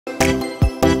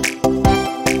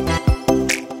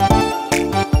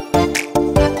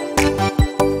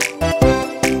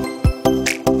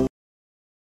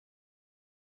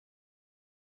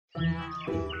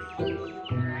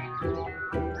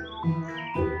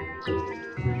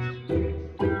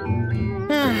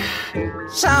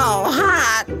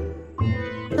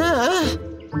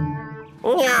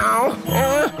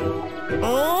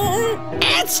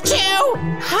It's too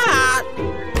hot.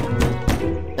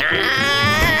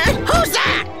 Who's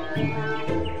that?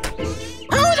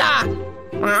 Who the?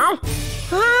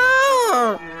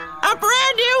 Oh, a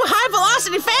brand new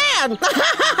high-velocity fan.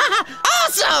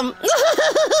 Awesome.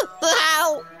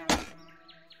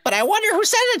 But I wonder who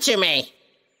sent it to me.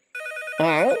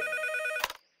 Oh.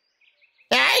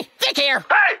 Hey, Vick here.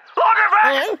 Hey, Logger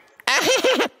Vick!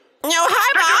 No,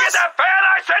 hi, boss. Did you get that fan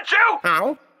I sent you?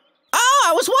 Oh,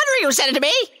 I was wondering who sent it to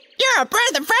me. You're a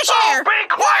breath of fresh air. Oh, be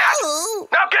quiet!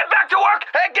 Now get back to work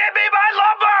and give me my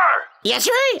lumber! Yes,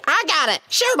 sir. I got it.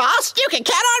 Sure, boss. You can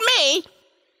count on me.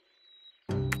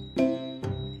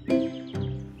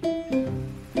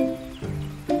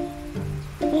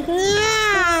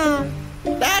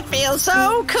 That feels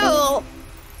so cool.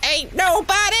 Ain't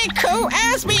nobody cool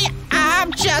as me.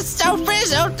 I'm just so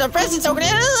frizzled. The frizzle's so good.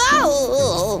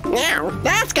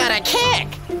 That's got a kick.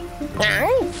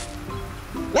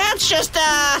 That's just,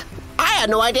 I had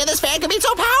no idea this fan could be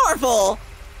so powerful.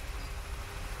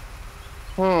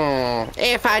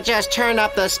 If I just turn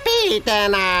up the speed,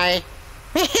 then I...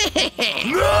 I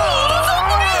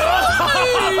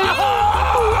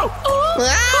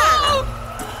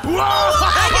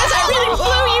guess I really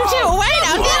blew you two away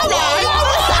now, didn't I?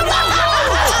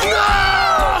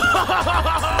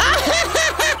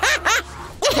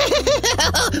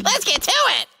 Let's get to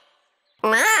it.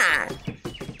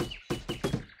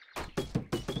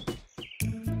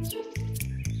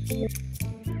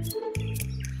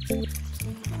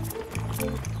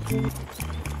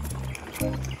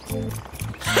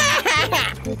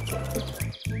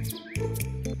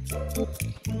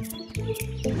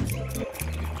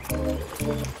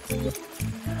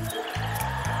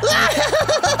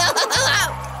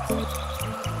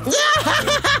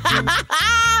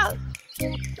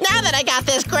 Now that I got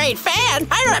this great fan,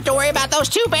 I don't have to worry about those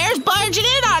two bears barging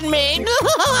in on me.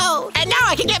 And now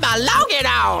I can get my logging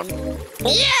on.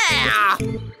 Yeah!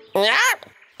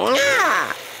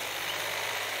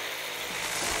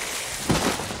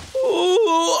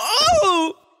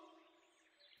 Oh!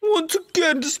 Once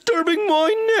again disturbing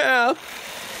my nap.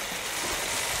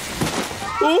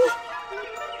 Oh!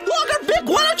 Logger Vick,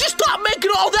 why don't you stop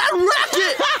making all that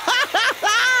racket?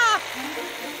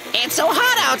 It's so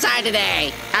hot outside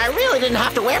today. I really didn't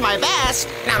have to wear my vest.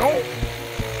 No.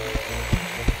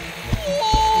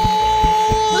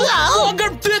 Logger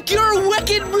Vick, you're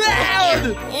wicked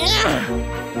mad!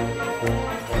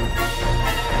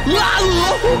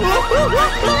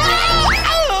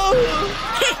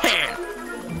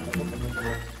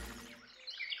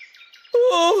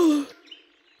 Oh,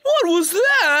 what was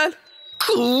that?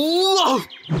 Oh,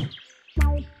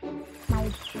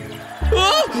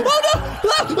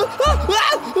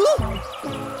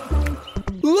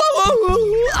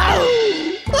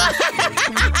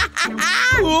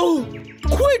 oh,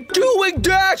 quit doing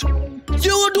that!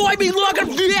 You annoy me, Logger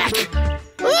Vick!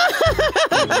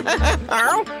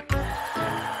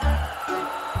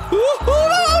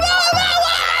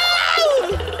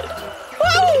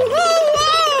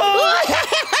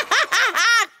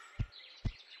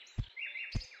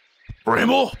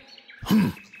 Bramble?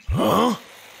 Huh?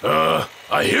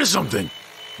 I hear something.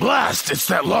 Blast, it's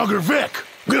that Logger Vick.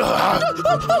 Well,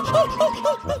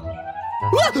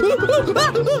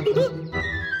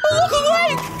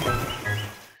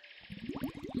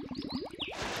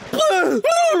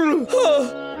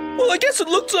 I guess it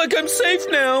looks like I'm safe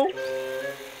now.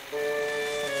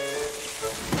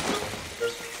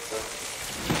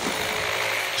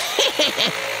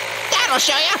 That'll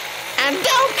show you. And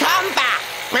don't come back.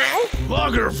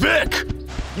 Logger Vick!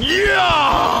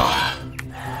 Yeah!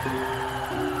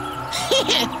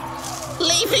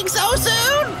 Leaving so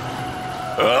soon?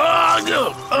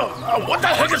 What the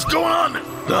heck is going on?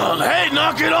 Hey,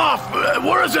 knock it off!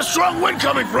 Where is this strong wind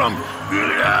coming from?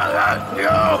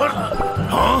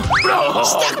 Huh?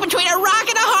 Stuck between a rock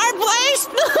and a hard place?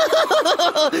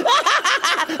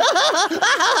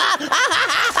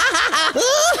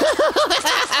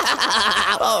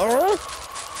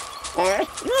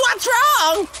 What's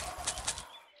wrong?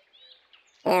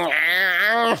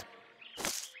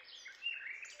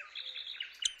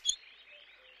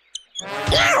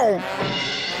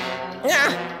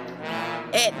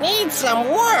 It needs some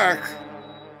work.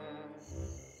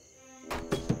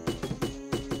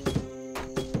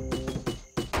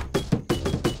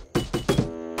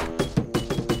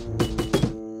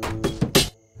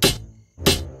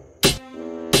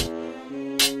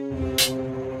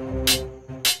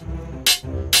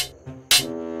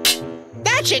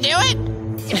 That should do it.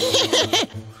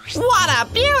 What a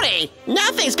beauty!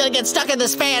 Nothing's gonna get stuck in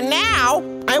this fan now.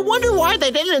 I wonder why they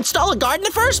didn't install a guard in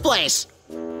the first place.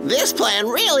 This plan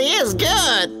really is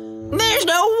good. There's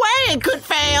no way it could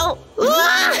fail.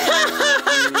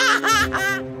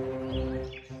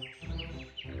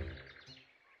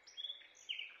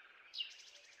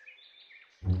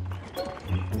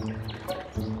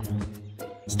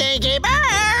 Stinky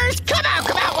Bears! Come out,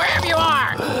 wherever you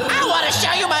are! I want to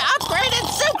show you my upgraded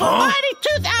Super Mighty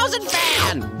 2000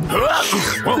 fan!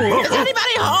 Is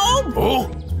anybody home? Oh?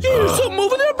 You hear something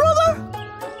over there, brother?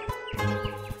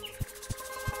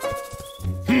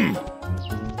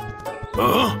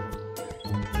 Huh?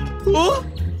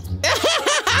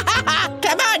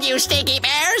 Come on, you Stinky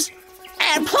Bears!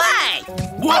 And play!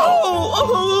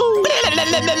 Whoa!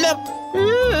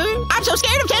 I'm so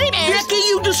scared of teddy bears! Vicky,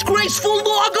 you disgraceful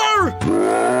logger!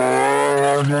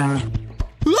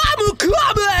 I'm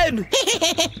a-coming!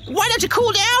 Why don't you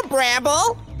cool down,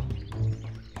 Bramble?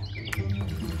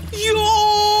 Yo!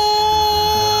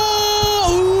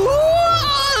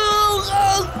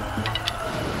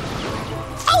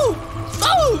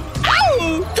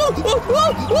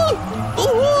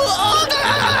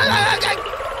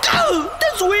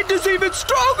 This wind is even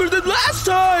stronger than last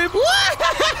time! Briar!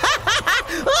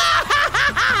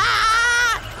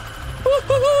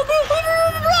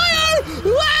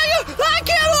 I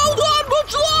can't hold on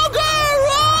much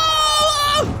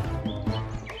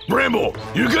longer! Bramble,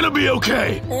 you're gonna be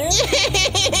okay.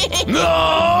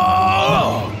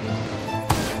 No!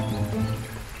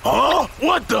 Huh?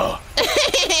 What the?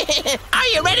 Are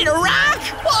you ready to rock?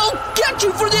 I'll get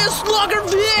you for this, Logger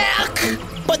Vick!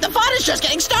 But the fun is just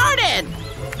getting started.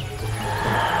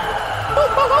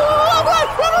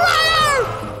 Briar!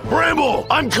 Bramble,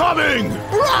 I'm coming!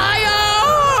 Briar!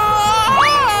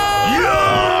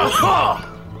 Yeah!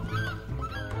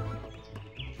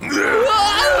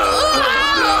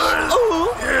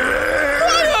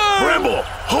 Bramble,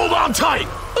 hold on tight!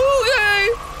 Okay!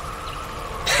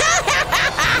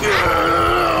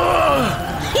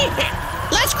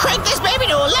 Let's crank this baby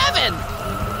to 11.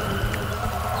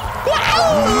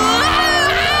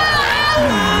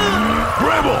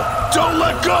 Bramble, don't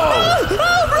let go!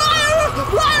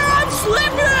 Briar, I'm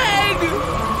slipping!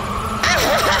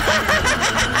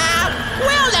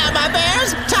 Well now, my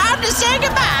bears, time to say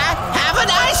goodbye. Have a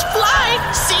nice flight.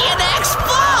 See you next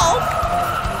fall.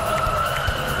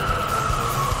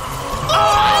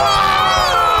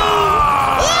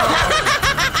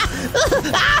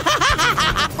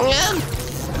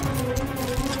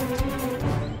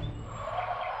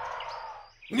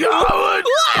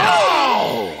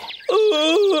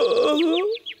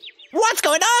 What's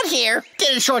going on here?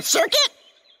 Did it short circuit?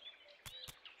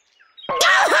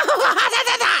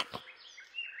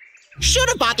 Should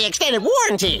have bought the extended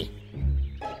warranty.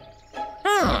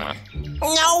 Now,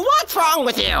 what's wrong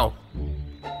with you?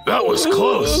 That was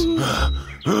close.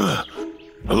 A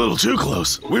little too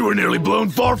close. We were nearly blown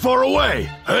far, far away.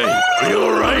 Hey, are you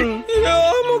all right?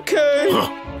 Yeah, I'm okay.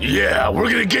 Yeah, we're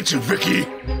gonna get you, Vicky.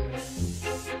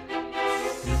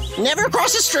 Never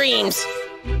cross the streams.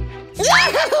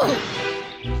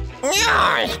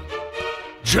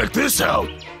 Check this out.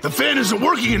 The fan isn't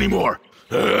working anymore.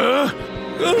 Logger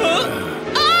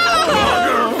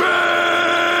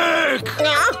Vick!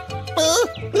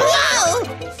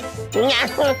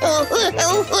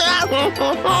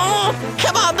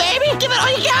 Come on, baby. Give it all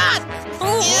you got.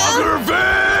 Logger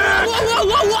Vick!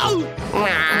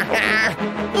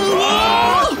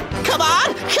 Come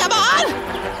on. Come on.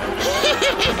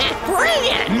 Bring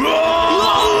it.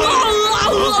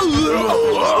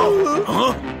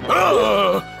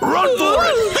 Run for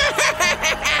it!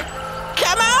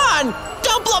 Come on.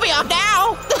 Don't blow me off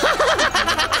now.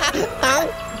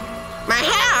 My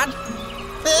hat.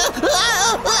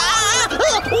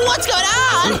 What's going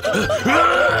on?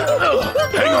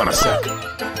 Hang on a sec.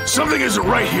 Something isn't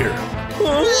right here.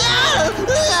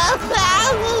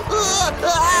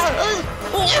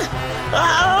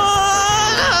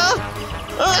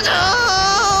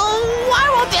 Why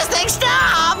won't this thing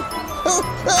stop?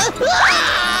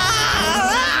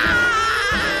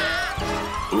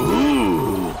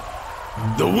 Ooh.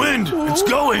 The wind, it's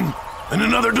going in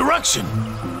another direction.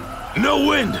 No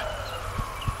wind.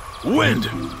 Wind.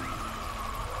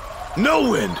 No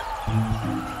wind.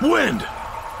 Wind.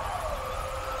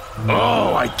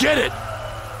 Oh, I get it.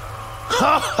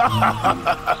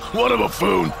 What a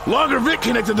buffoon. Logger Vick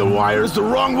connected the wires the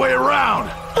wrong way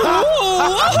around.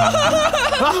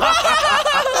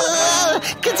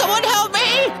 Can someone help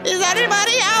me? Is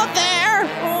anybody out there?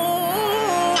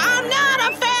 I'm not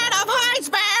a fan of heights,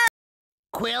 bear.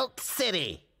 Quilt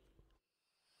City.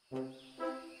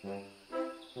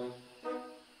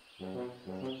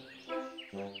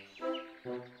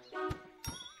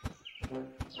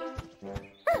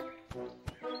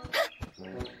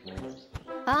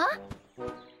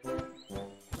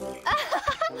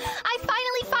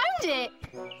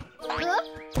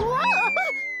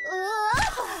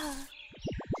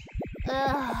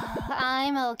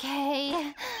 I'm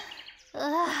okay.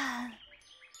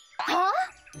 Huh?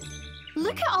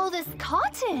 Look at all this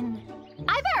cotton.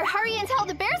 I better hurry and tell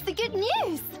the bears the good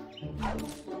news.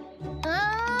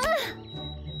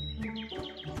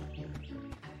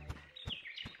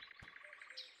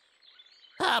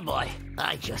 Oh boy,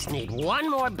 I just need one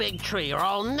more big tree or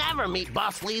I'll never meet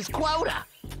Boss Lee's quota.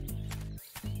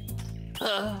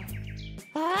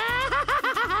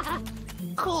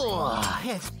 Cool,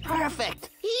 it's perfect.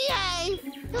 Yay!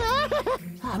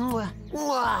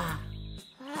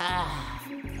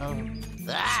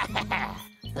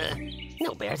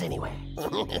 No bears anywhere.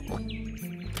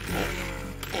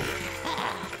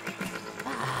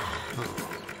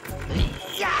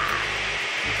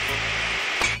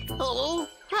 Oh,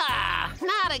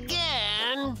 not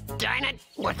again! Darn it,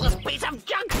 worthless piece of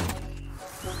junk!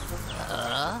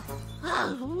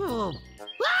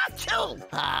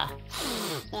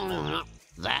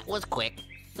 That was quick.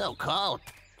 So cold.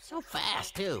 So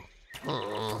fast, too.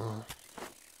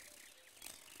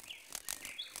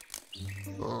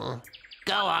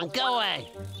 Go on, go away.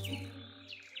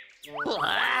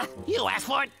 You asked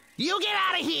for it. You get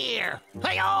out of here.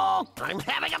 Hey-oh, I'm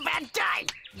having a bad time.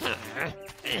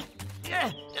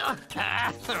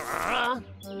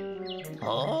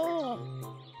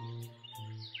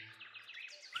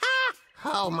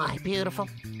 Oh, my beautiful.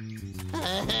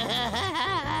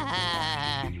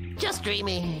 Just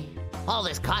dreaming. All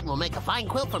this cotton will make a fine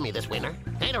quilt for me this winter,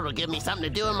 and it'll give me something to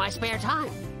do in my spare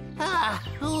time.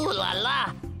 Ooh la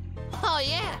la. Oh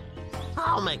yeah,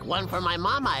 I'll make one for my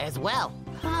mama as well.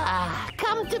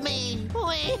 Come to me.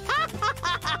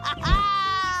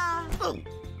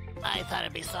 I thought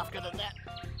it'd be softer than that.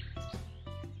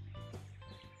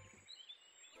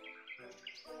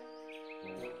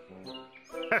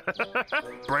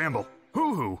 Bramble,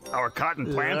 hoo-hoo, our cotton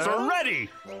plants are ready!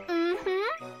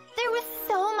 Mm-hmm. There was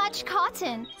so much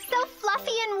cotton, so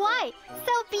fluffy and white,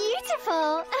 so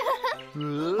beautiful.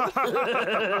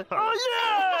 Oh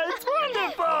yeah, it's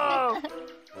wonderful!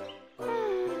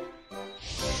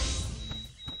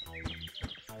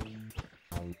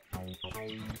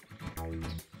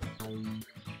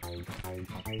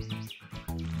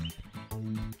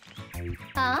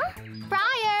 Huh?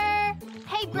 Briar!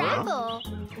 Hey, Bramble!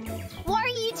 What are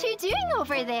you two doing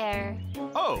over there?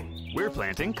 Oh, we're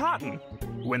planting cotton.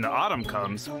 When the autumn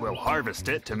comes, we'll harvest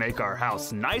it to make our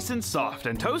house nice and soft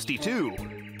and toasty, too.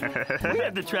 We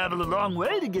had to travel a long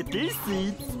way to get these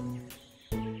seeds.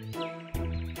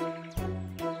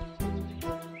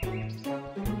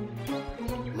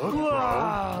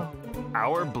 Whoa!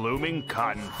 Our blooming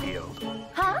cotton field.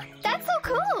 Huh? That's so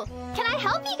cool! Can I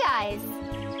help you guys?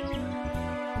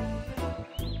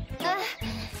 Huh?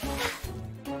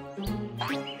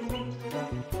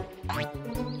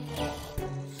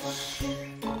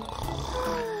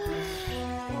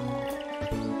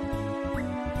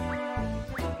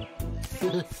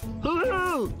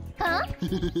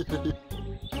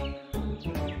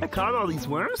 I caught all these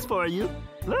worms for you.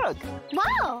 Look.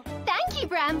 Wow! Thank you,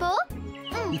 Bramble.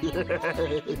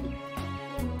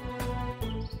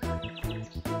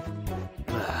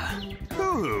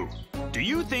 Hoo-hoo, do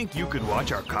you think you could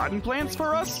watch our cotton plants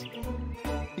for us?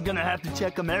 You're gonna have to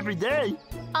check them every day.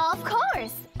 Of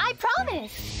course! I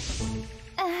promise!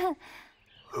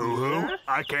 Hoo-hoo,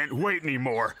 I can't wait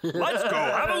anymore. Let's go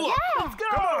have a look. Yeah. Let's go.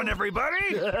 Come on,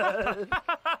 everybody.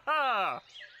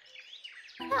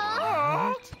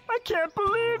 Oh, I can't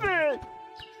believe it!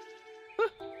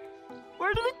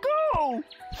 Where did it go?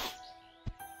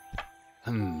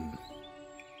 Who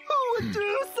would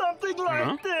do something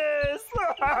like this?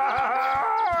 It's awful!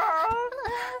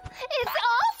 It's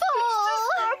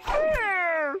not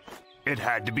fair! It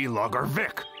had to be Logger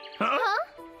Vick. Huh?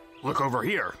 Look over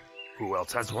here. Who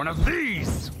else has one of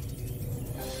these?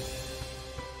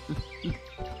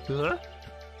 Huh?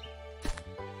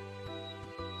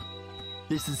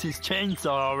 This is his chainsaw,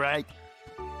 all right.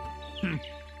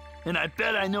 And I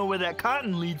bet I know where that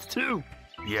cotton leads to.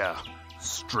 Yeah,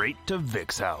 straight to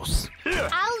Vick's house.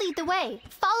 I'll lead the way.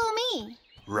 Follow me.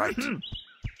 Right.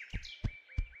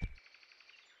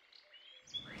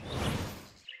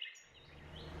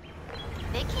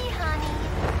 Vicky, honey,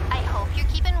 I hope you're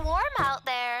keeping warm out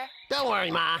there. Don't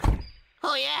worry, Ma.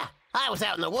 Oh yeah, I was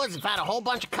out in the woods and found a whole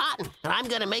bunch of cotton, and I'm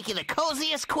gonna make you the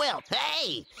coziest quilt.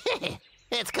 Hey!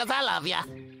 It's 'cause I love ya.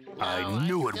 I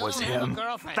knew it was him.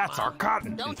 That's our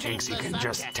cotton. He thinks he can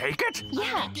just take it?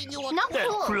 Yeah, not That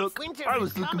cool. crook. I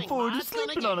was looking forward to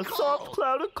sleeping on a soft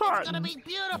cloud of It's gonna cotton. be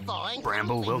beautiful. And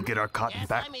Bramble comfy. will get our cotton Yes,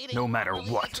 back I'm eating no matter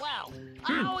cozy what. as well.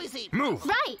 I always eat. Move.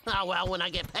 Right. Oh, well, when I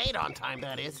get paid on time,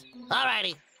 that is.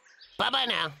 Alrighty. Bye-bye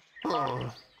now.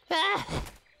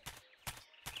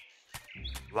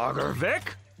 Logger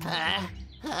Vick?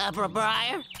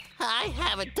 Briar, I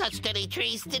haven't touched any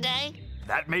trees today.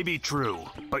 That may be true,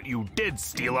 but you did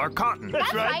steal our cotton.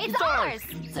 That's right, it's ours.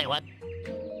 Say what?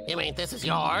 You mean this is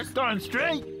yours? Darn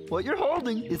straight. What you're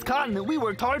holding is cotton that we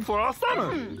worked hard for all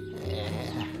summer.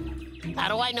 How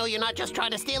do I know you're not just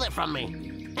trying to steal it from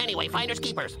me? Anyway, finders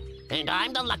keepers, and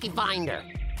I'm the lucky finder.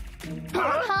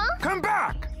 Huh? Come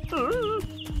back!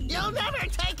 You'll never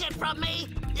take it from me!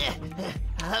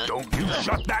 Don't you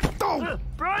shut that door!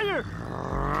 Briar!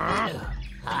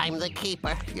 I'm the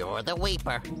keeper, you're the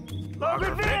weeper.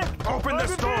 Logger Vick! Open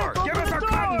this door! Give us our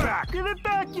cotton back! Give it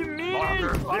back, you mean!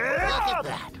 Logger Look Vick! at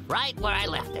that, right where I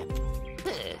left it.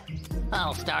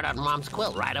 I'll start on Mom's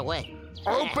quilt right away.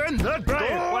 Open the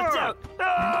door! Watch out!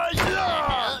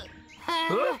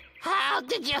 How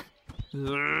did you...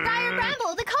 Briar and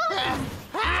Bramble, the cotton.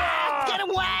 Get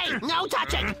away! No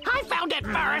touching! I found it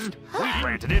first! We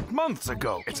planted it months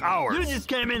ago. It's ours. You just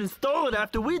came in and stole it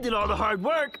after we did all the hard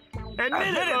work.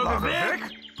 Admit it, Logger Vick!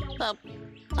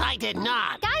 I did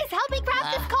not. Guys, help me grab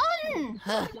this cotton.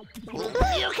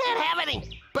 You can't have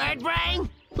any! Bird brain!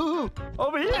 Ooh,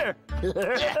 over here!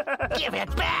 Give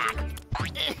it back!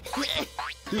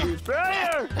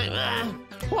 Briar!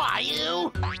 Why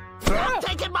you? Stop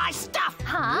taking my stuff!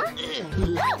 Huh?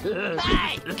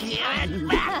 Hey, give it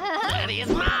back! That is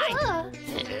mine!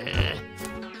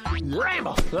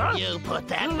 Bramble, you put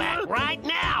that back right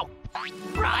now!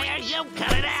 Briar, you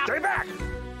cut it out! Stay back!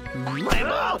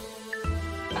 Bramble!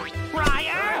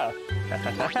 Briar!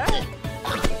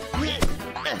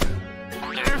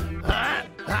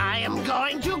 I am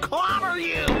going to clobber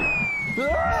you!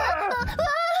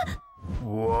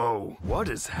 Whoa, what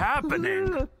is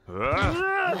happening?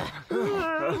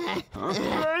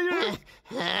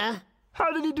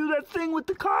 How did he do that thing with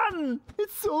the cotton?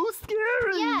 It's so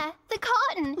scary. Yeah, the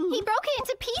cotton. He broke it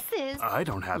into pieces. I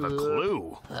don't have a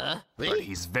clue. But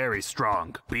he's very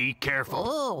strong. Be careful.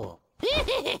 Oh.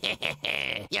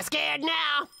 You scared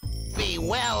now? Be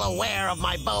well aware of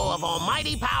my bow of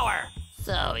almighty power.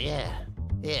 So, yeah,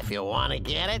 if you want to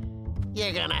get it,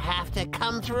 you're gonna have to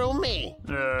come through me.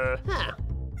 Huh.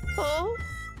 Oh?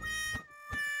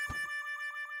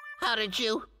 How did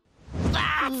you?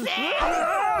 That's it!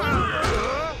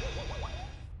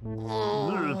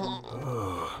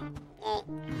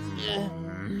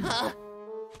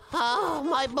 Oh,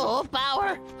 my bow of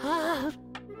power.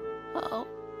 Oh,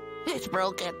 it's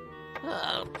broken.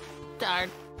 Oh, darn.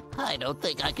 I don't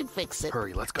think I can fix it.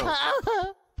 Hurry, let's go.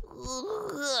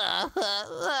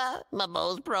 My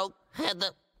bow's broke, and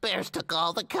the bears took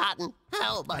all the cotton.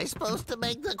 How am I supposed to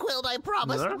make the quilt I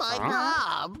promised my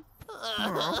mom?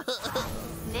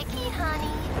 Vicky,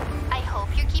 honey, I hope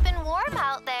you're keeping warm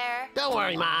out there. Don't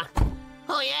worry, Ma.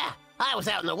 Oh, yeah. I was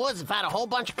out in the woods and found a whole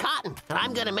bunch of cotton, and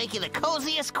I'm gonna make you the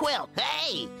coziest quilt.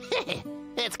 Hey!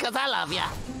 It's 'cause I love ya.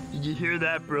 Did you hear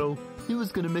that, bro? He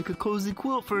was gonna make a cozy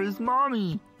quilt for his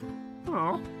mommy.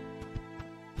 Oh.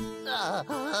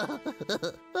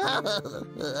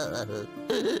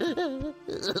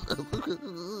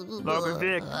 Logger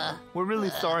Vick, we're really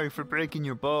sorry for breaking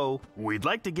your bow. We'd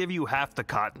like to give you half the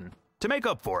cotton to make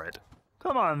up for it.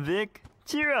 Come on, Vic.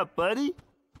 Cheer up, buddy.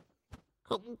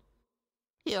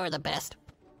 You're the best.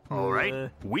 All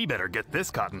right, we better get this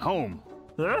cotton home.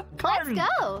 Huh? Cotton. Let's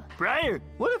go. Briar,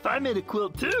 what if I made a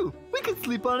quilt too? We could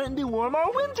sleep on it and be warm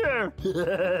all winter.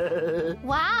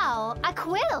 Wow, a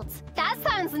quilt. That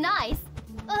sounds nice.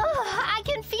 Ugh, I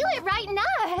can feel it right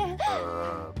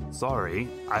now. Sorry,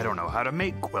 I don't know how to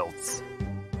make quilts.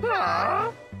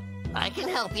 I can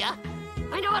help ya.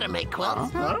 I know how to make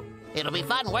quilts. Huh? It'll be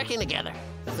fun working together.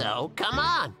 So come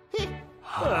on.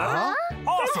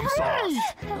 Awesome sauce!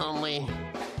 Only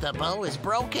the bow is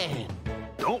broken.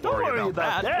 Don't worry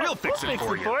about that. We'll fix it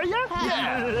for you. you.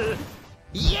 Yeah!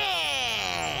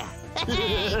 Yeah!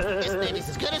 This baby's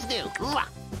as good as new. Mwah.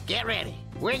 Get ready.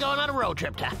 We're going on a road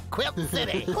trip to Quilt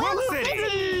City. Quilt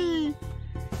City!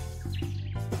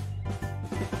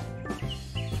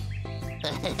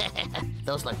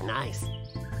 Those look nice.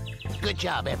 Good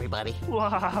job, everybody.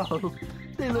 Wow,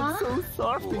 they look so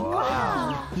soft and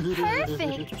cozy.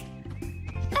 Perfect.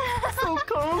 So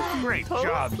cozy. Great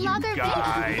job, you Logger Vick,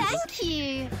 guys. thank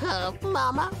you.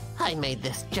 Mama, I made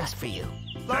this just for you.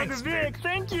 Logger Vick,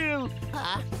 thank you.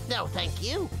 No, thank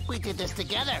you. We did this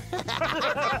together.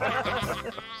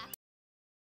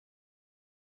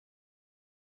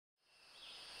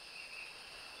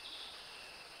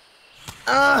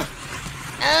 Oh,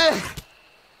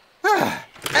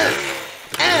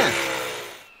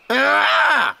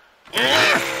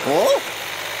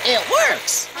 it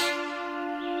works.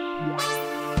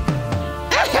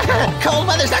 Cold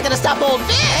weather's not gonna stop old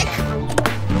Vic.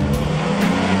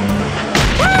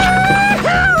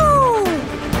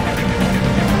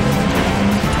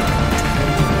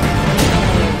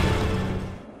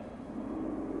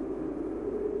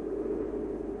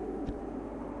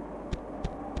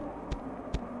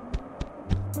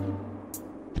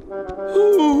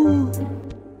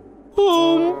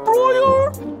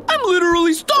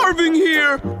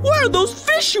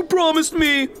 fish you promised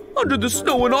me under the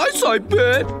snow and ice, I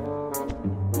bet.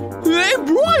 Hey,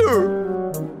 Briar!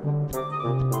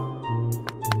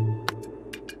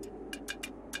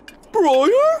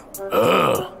 Briar?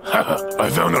 I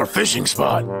found our fishing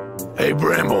spot. Hey,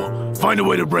 Bramble, find a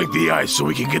way to break the ice so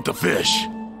we can get the fish.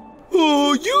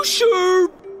 You sure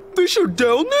fish are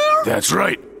down there? That's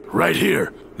right. Right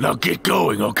here. Now get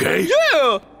going, okay?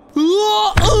 Yeah!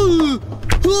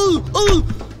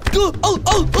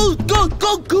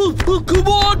 Come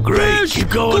on, Great, fish! keep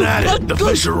going at it. The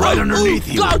fish are right underneath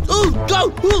you.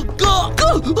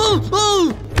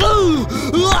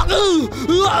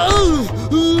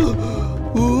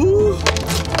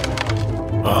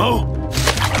 Oh?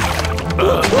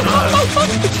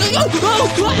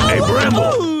 Hey,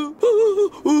 Bramble!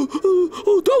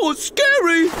 That was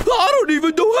scary! I don't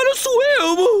even know how to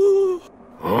swim!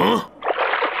 Huh?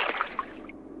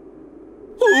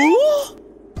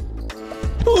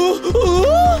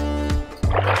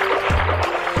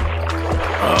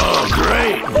 Oh,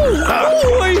 great!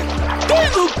 Boy, they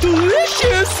look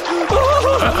delicious!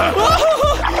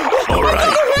 All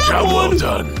right, job well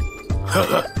done.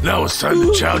 Now it's time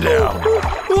to chow down.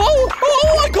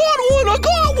 Oh, I got one! I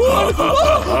got one!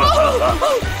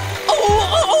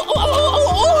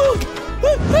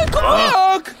 Hey, come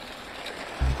back!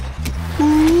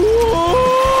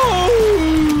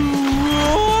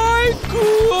 I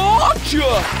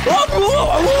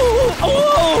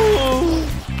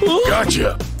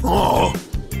Gotcha! Oh!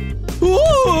 You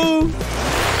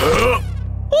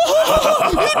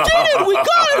did it! We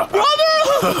got it, brother!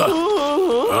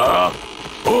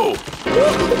 Oh!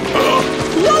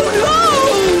 No!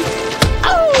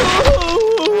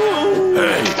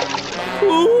 Hey!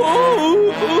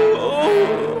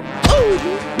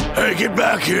 Hey, get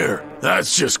back here!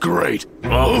 That's just great!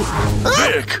 Oh,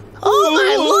 Vick! Oh,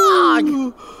 my log!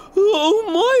 Oh,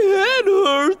 my head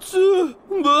hurts!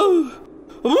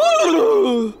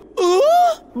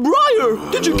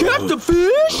 Briar, did you catch the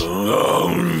fish?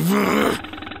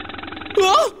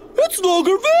 It's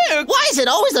Logger Vick! Why is it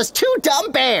always those two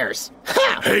dumb bears?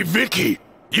 Ha! Hey, Vicky!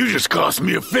 You just cost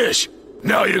me a fish!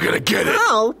 Now you're gonna get it!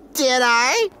 Oh, did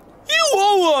I? You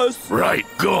owe us! Right,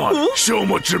 go on. Show them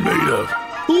what you're made of.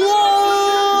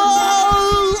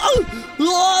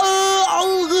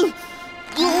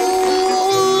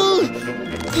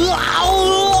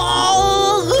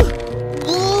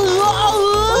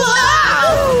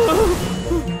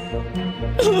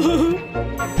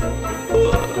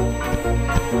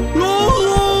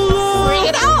 Bring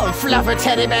it on, fluffer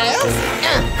teddy bears!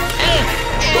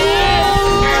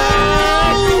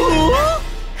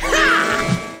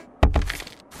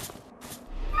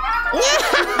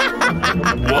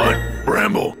 What?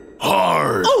 Bramble?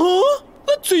 Hard!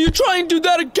 Let's see you try and do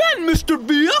that again, Mr.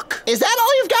 Vick! Is that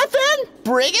all you've got then?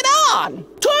 Bring it on!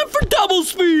 Time for double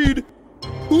speed!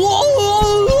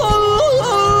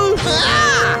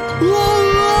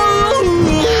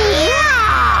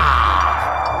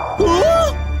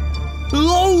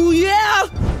 Oh, yeah!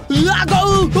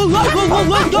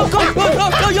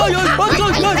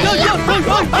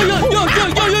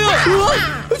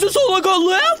 Is this all I got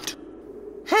left?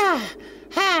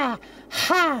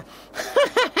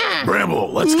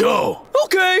 Bramble, let's go!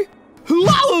 Okay.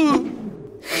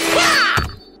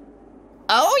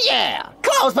 Oh, yeah!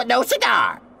 Close but no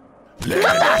cigar! Come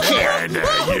back here!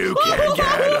 You can't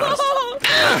get us!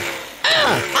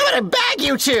 I'm gonna bag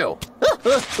you two!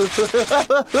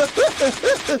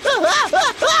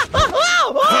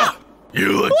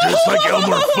 You look just like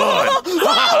Elmer Fudd!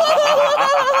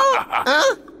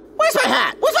 Huh? Where's my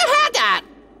hat? Where's my hat at?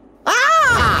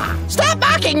 Ah! Stop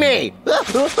backing me!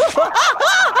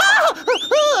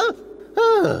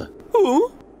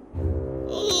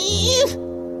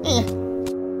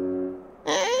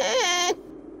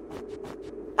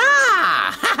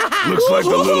 Looks like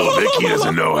the little Vicky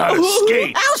doesn't know how to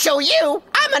skate. I'll show you!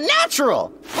 I'm a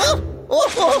natural!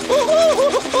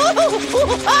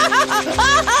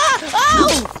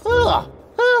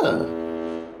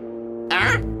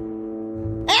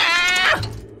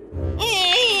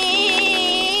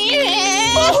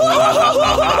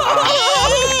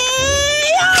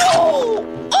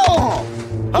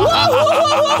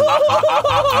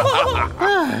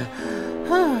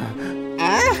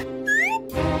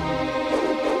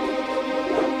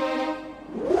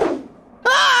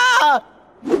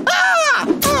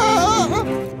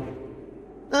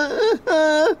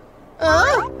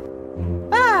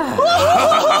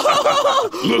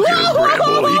 Look at him,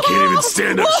 Bramble. He can't even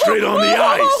stand up straight on the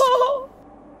ice.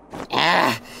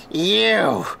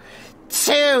 You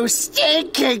two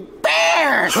stinking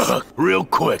bears! Real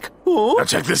quick, Now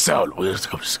check this out. Let's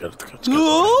go.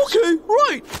 Okay,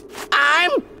 right.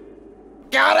 I'm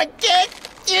gonna get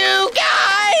you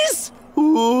guys!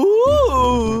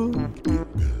 Ooh.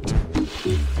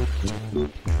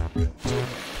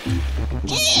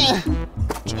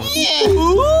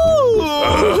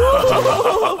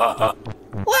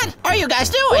 What are you guys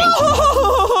doing?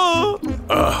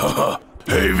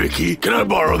 Hey, Vicky, can I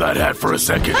borrow that hat for a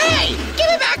second? Hey, give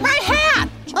me back my hat!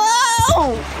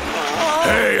 Oh!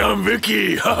 Hey, I'm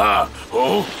Vicky. Haha.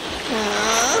 Oh.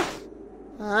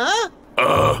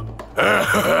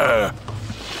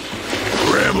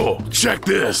 Bramble, check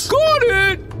this. Got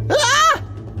it. Ah!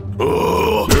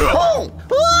 Oh. Oh!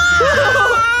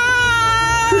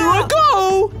 Here I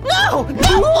go. No!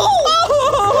 No!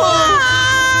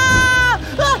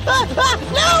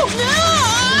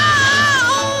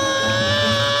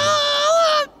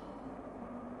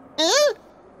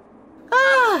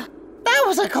 That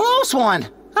was a close one.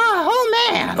 Oh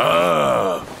man.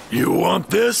 You want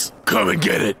this? Come and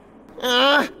get it.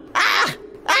 I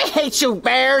hate you,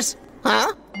 bears.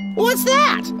 Huh? What's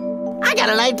that? I got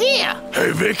an idea.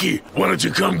 Hey, Vicky, why don't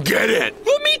you come get it?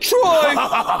 Let me try.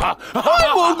 I'm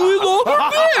ugly Logger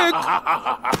Vick.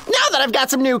 Now that I've got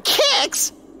some new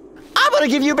kicks, I'm gonna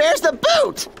give you bears the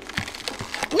boot.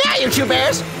 Now, you two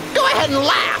bears, go ahead and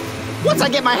laugh. Once I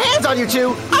get my hands on you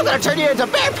two, I'm gonna turn you into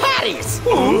bear patties.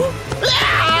 Come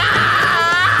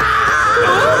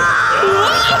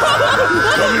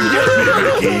and get me,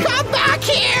 Vicky. Come back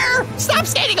here! Stop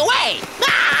skating away!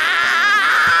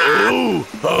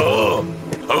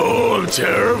 Oh, I'm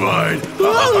terrified.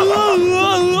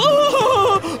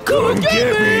 Come and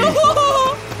get me.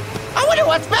 I wonder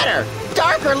what's better,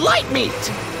 dark or light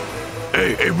meat?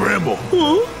 Hey, Bramble.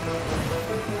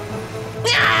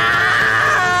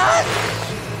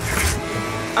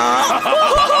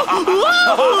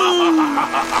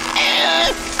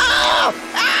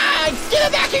 Get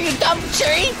it back here, you dumb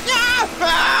tree!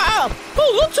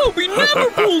 Oh, let's hope he never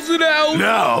pulls it out.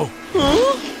 Now.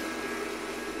 Huh?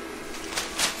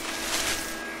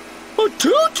 A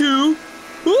tutu?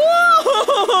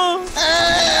 Huh?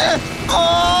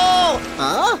 Oh.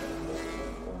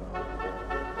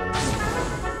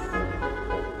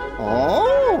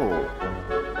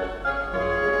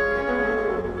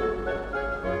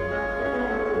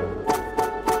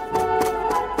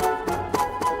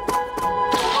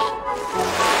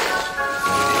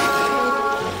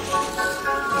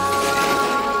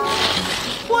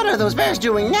 What are those bears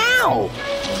doing now?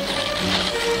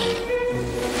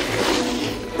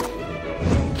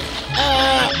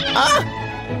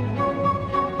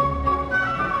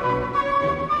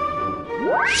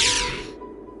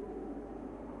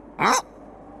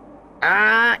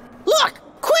 Look!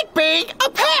 Quit being a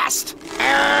pest!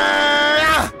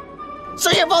 So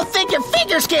you both think you're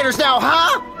figure skaters now,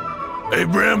 huh? Hey,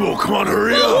 Bramble, come on,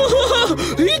 hurry up.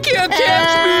 He can't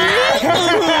catch me.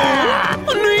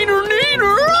 Neener,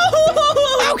 neener.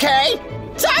 Okay,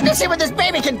 time to see what this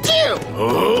baby can do!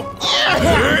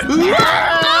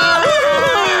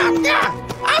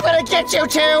 I'm gonna get you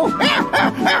two!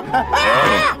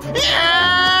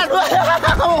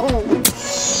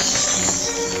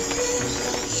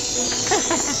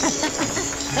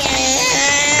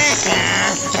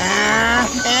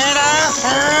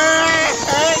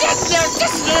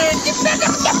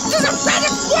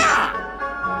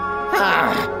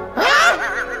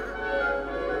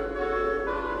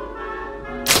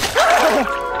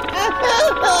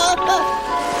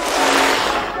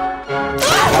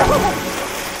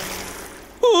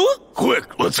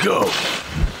 Quick, let's go.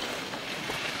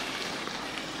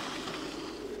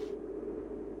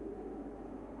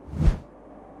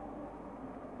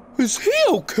 Is he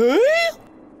okay?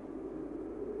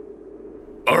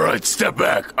 All right, step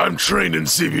back. I'm trained in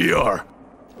CPR.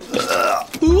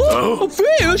 A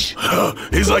fish?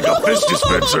 He's like a fish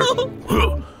dispenser.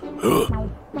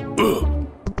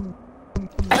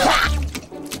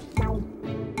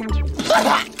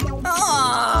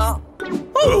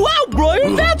 Oh, wow,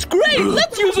 Brian, that's great!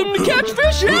 Let's use him to catch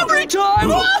fish every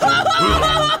time!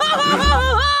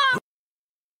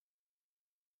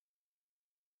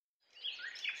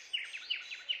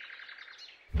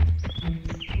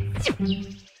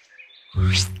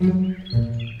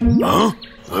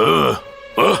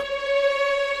 Huh?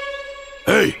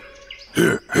 Hey,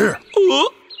 here.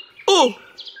 Oh.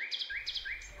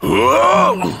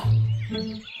 Whoa!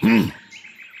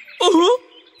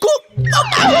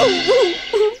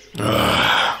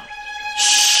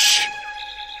 Shh.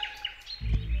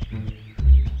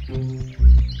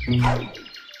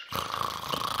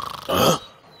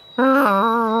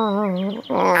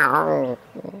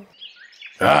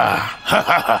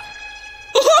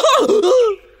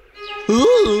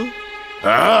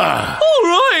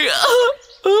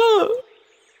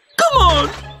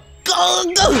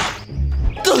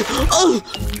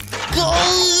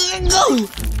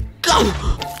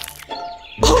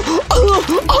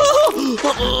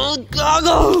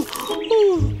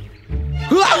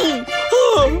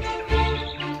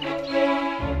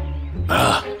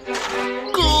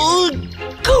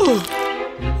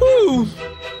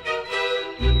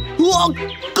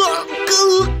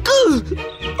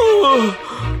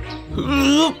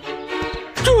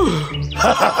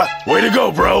 Way to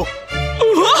go, bro.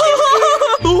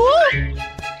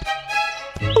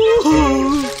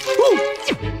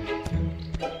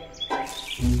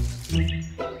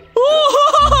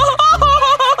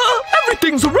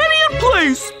 Everything's already in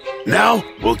place. Now,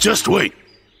 we'll just wait.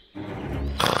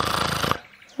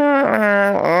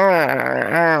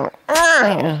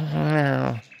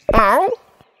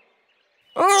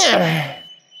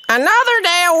 Another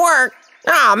day of work.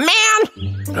 Oh, man.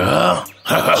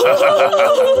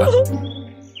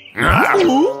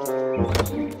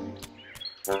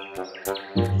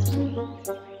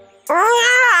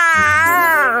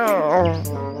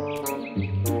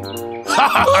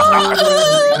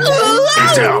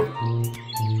 Get down.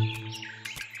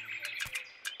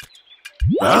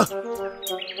 Huh?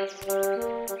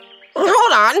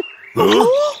 Hold on. Huh?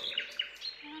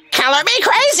 Color me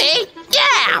crazy.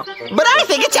 Yeah, but I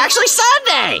think it's actually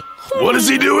Sunday. What is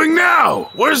he doing now?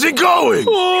 Where's he going?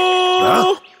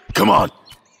 Huh? Come on.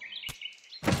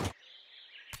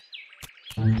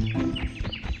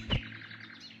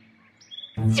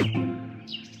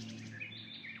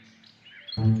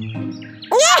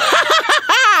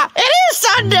 It is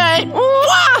Sunday.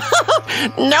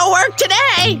 No work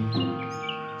today.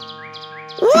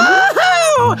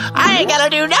 Woohoo! I ain't gonna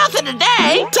do nothing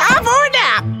today. Time for a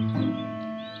nap.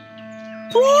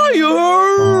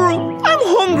 Briar! I'm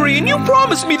hungry, and you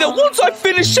promised me that once I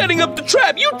finish setting up the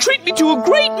trap, you'd treat me to a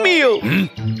great meal.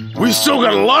 We still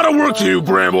got a lot of work to do,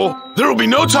 Bramble. There will be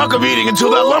no talk of eating until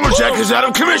that lumberjack is out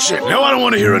of commission. Now I don't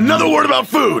want to hear another word about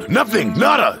food. Nothing,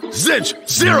 nada, zilch,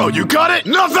 zero. You got it?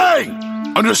 Nothing!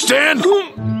 Understand?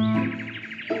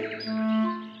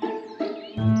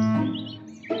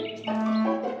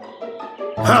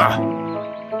 Huh.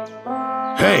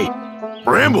 Hey,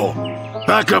 Bramble.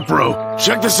 Back up, bro.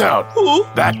 Check this out.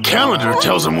 That calendar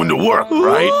tells him when to work,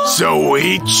 right? So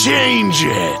we change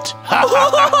it.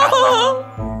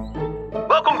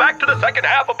 Welcome back to the second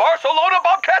half of Barcelona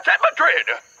Bobcats at Madrid,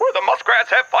 where the Muskrats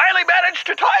have finally managed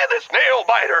to tie this nail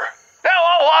biter. Now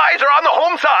all eyes are on the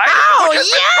home side, which has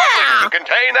been struggling to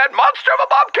contain that monster of a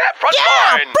Bobcat front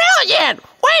line. Brilliant!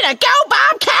 Way to go,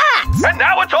 Bobcats! And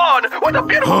now it's on with a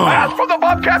beautiful pass from the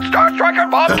Bobcat Star Striker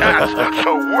Bobcats.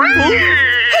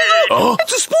 Sweet!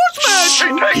 It's a sports match! He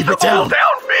takes the ball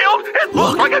downfield. It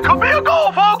looks like it could be a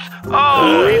goal, folks.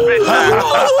 Oh, he's been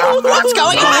tackled. What's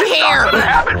going on here? What's going to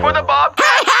happen for the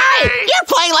Bobcats? Hey! You're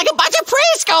playing like a bunch of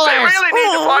preschoolers! They really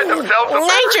need to find themselves a better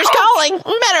Nature's coach. calling.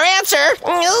 Better answer.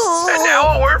 And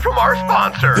now a word from our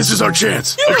sponsor. This is our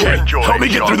chance. Okay, help me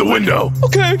get through the window.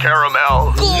 Okay.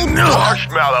 Caramel.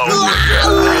 Marshmallow.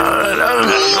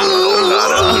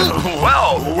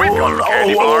 Well, we've got the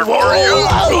candy bar for you.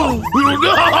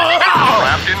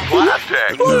 Wrapped in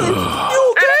plastic.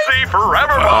 It's the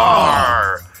Forever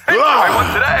Bar. Enjoy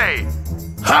one today.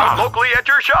 Found locally at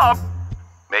your shop.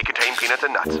 May contain peanuts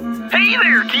and nuts. Hey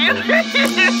there, kids! This is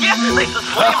Slim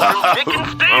from Dick and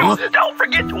Stew. Don't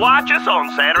forget to watch us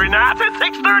on Saturday nights at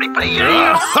 6:30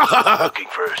 p.m. Looking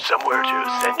for somewhere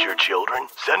to send your children?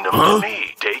 Send them to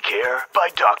me. Daycare by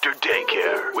Dr.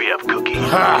 Daycare. We have cookies,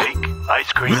 cake,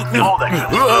 ice cream, all that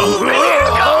good stuff. And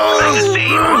here comes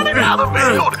Legacy running out of the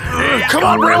field. Come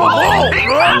on, Bramble. He's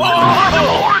passing on to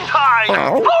Florentine.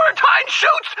 Florentine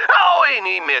shoots. Oh, and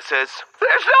he misses.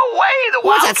 There's no way the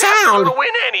What's that Wildcats are sound? going to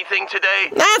win anything today.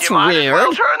 That's you might as well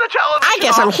weird. turn the television I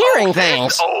guess I'm off, hearing folks.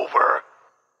 things. It's over.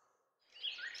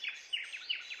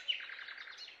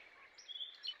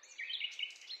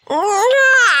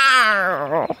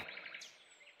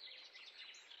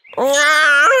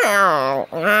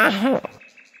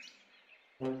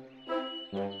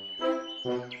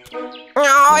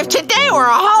 Oh, if today were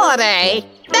a holiday,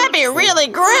 that'd be really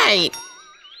great.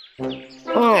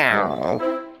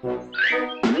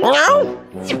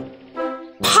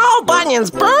 Paul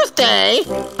Bunyan's birthday?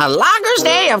 A logger's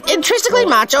day of intrinsically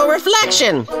macho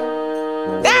reflection.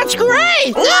 That's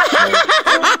great!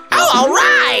 Oh, all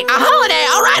right! A holiday!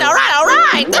 All right, all right, all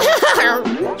right!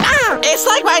 It's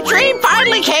like my dream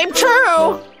finally came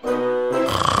true!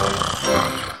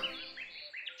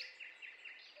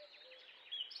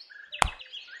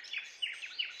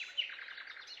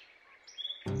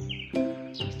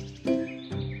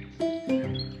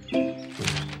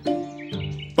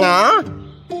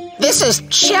 This is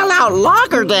Chill Out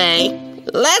Logger Day.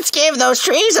 Let's give those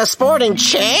trees a sporting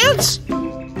chance?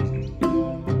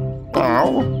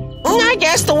 Oh, I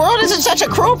guess the world isn't such a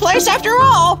cruel place after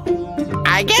all.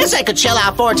 I guess I could chill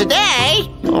out for today.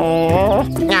 Oh,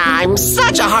 I'm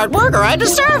such a hard worker, I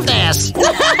deserve this.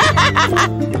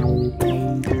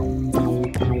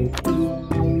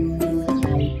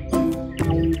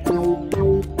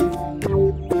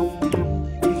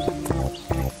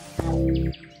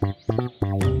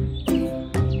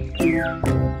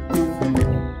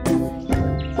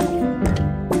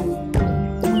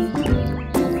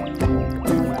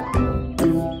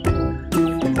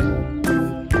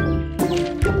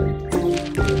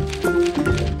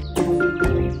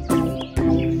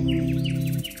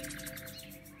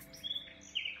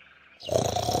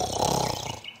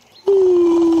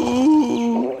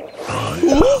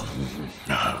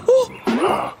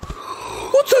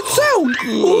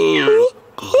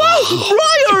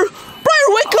 Briar! Briar,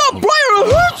 wake up! Briar, I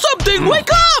heard something! Wake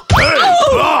up! Hey!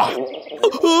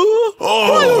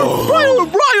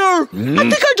 Briar! I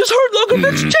think I just heard Logger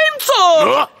Vick's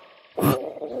chainsaw!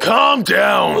 Calm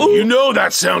down. You know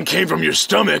that sound came from your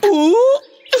stomach. Oh,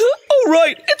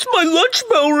 right. It's my lunch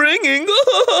bell ringing.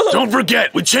 Don't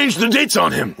forget, we changed the dates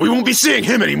on him. We won't be seeing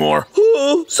him anymore.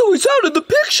 So he's out of the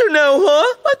picture now,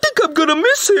 huh? I think I'm gonna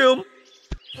miss him.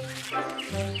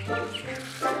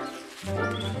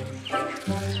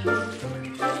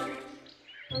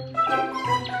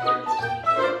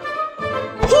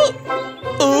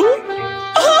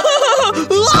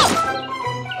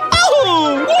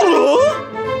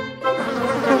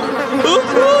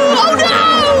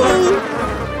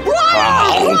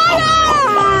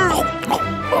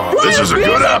 This is a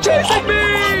good apple.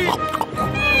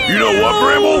 You know what,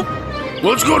 Bramble?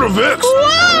 Let's go to Vic's.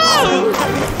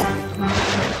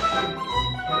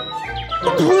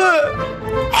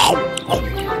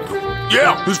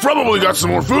 Yeah, he's probably got some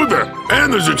more food there.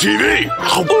 And there's a TV.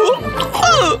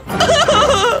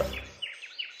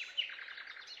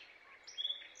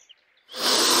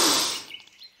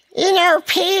 Inner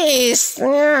peace.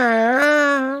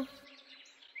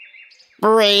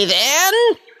 Breathe in,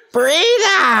 breathe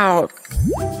out.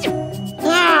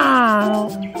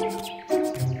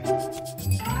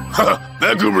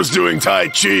 That goober's doing Tai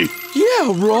Chi.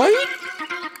 Yeah, right?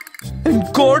 And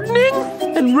gardening?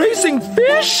 And raising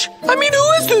fish? I mean,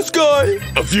 who is this guy?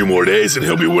 A few more days and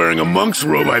he'll be wearing a monk's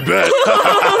robe, I bet.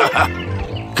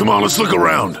 Come on, let's look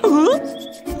around.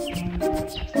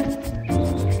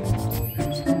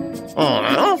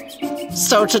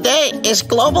 So today is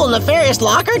Global Nefarious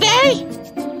Locker Day?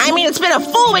 I mean, it's been a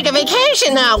full week of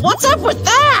vacation now. What's up with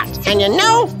that? And you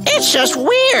know, it's just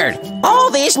weird. All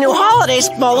these new holidays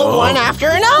follow one after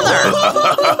another.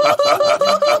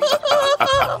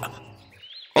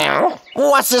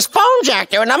 What's this phone jack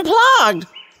doing unplugged?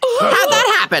 How'd that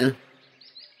happen?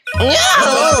 Hello?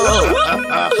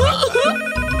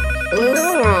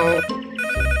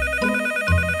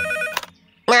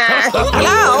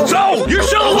 So, you're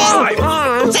still alive!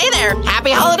 Say there.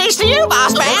 Happy holidays to you,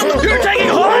 boss man. You're taking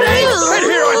holidays? And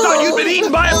here I thought you'd been eaten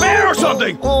by a bear or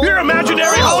something! Your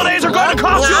imaginary holidays are going to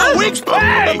cost you a week's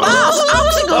pay! Boss, I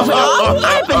wasn't goofing off.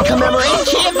 I've been commemorating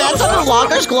key events on the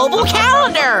Logger's global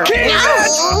calendar. Key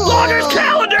events? Logger's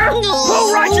calendar?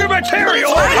 Who writes your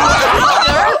material? Are you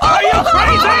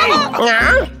crazy?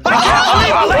 I can't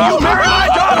believe I let you marry my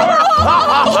daughter!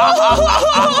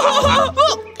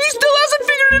 He still hasn't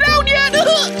figured it out yet!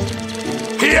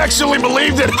 He actually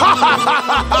believed it.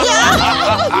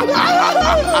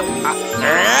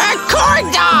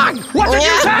 Corn dog! What did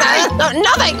you say?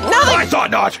 Nothing. I thought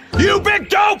not. You big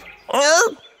dope!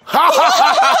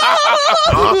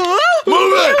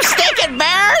 Move it! You stinking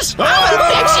bears! I'm gonna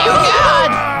fix you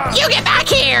good! You get back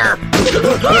here!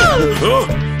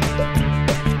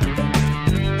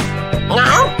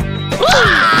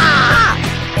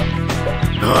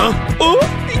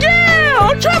 Yeah!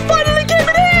 Our trap finally came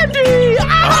in handy!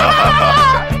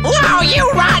 Oh,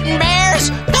 you rotten bears!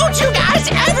 Don't you guys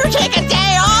ever take a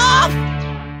day off?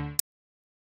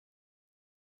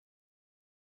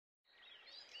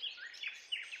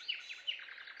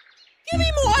 Give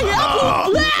me my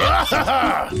apple black!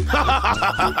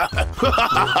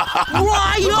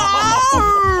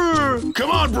 Briar!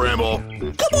 Come on, Bramble.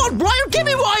 Come on, Briar, give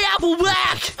me my apple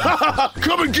black!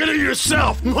 Come and get it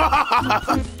yourself.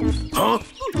 Huh?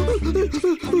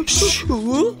 Shh.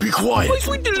 Be quiet. My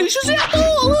sweet, delicious apple!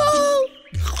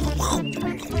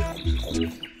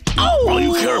 All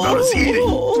you care about is eating.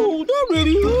 Oh, that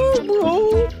really hurt,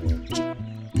 bro.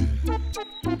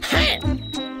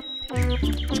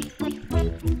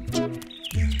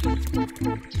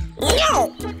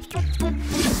 No!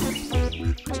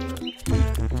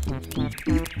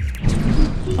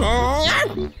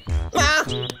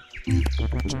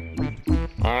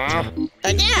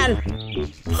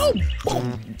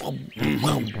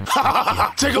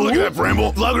 Take a look at that,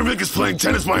 Bramble. Logger Vick is playing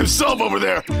tennis by himself over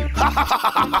there.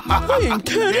 Playing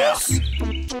tennis?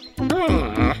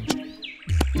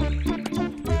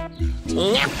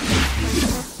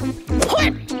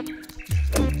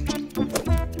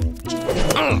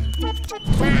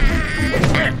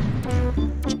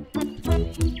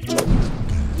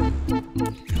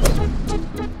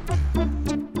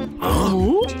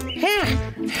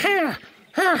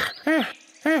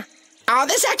 Oh,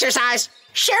 this exercise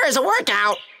sure is a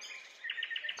workout.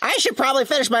 I should probably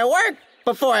finish my work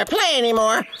before I play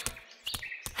anymore.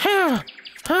 Oh.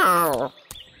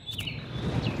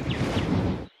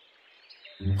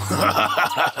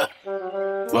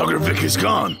 Logger Vick is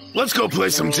gone. Let's go play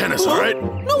some tennis, all right?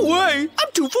 No way!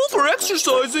 I'm too full for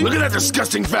exercising. Look at that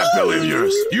disgusting fat belly of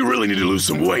yours. You really need to lose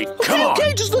some weight. Come on.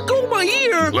 Okay, just let go of my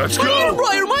ear. Let's my go. Ear,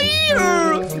 Briar, my ear.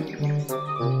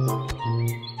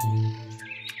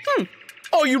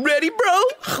 Are you ready, bro?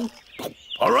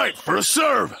 All right, for a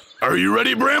serve. Are you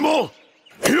ready, Bramble?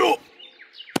 Ooh.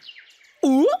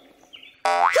 Ooh.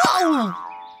 Oh.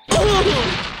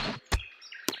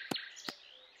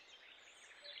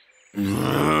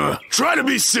 Try to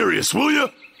be serious, will you?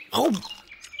 I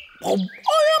am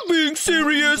being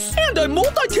serious, and I'm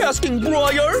multitasking,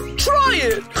 Briar. Try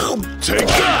it. Take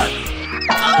that.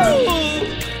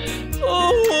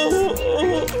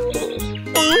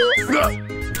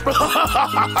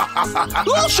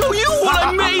 I'll show you what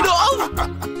I'm made of.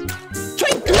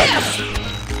 Take this.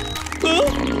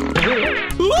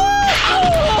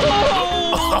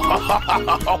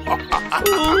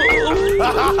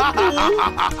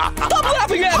 Stop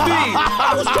laughing at me!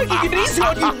 I was taking it easy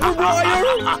on you, Briar!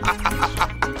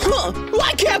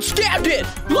 I can't stand it!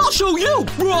 I'll show you,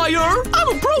 Briar! I'm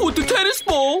a pro with the tennis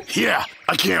ball! Yeah,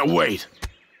 I can't wait.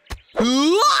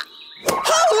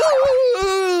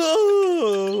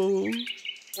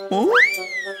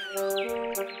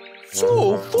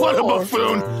 So far. What a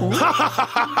buffoon!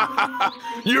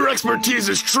 Your expertise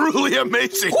is truly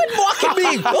amazing. Quit mocking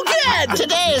me again!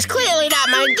 Today is clearly not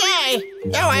my day.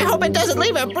 Oh, I hope it doesn't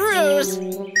leave a bruise.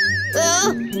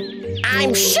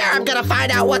 I'm sure I'm gonna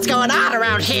find out what's going on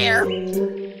around here.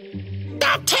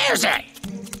 That tears it.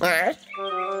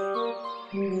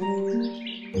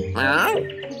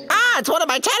 Ah, it's one of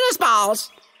my tennis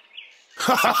balls.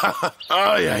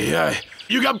 Ay, ay, ay.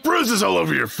 You got bruises all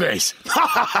over your face.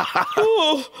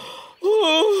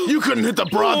 You couldn't hit the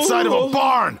broadside of a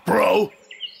barn, bro.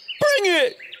 Bring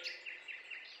it!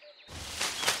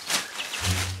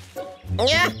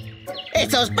 Yeah,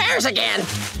 it's those bears again.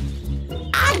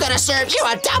 I'm gonna serve you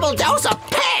a double dose of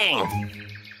pain.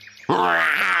 All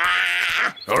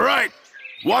right,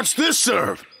 watch this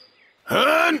serve.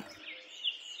 And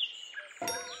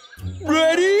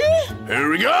ready? Here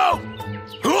we go.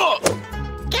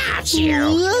 Got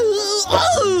you.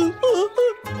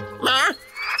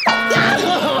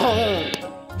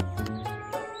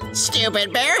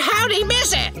 Stupid bear, how'd he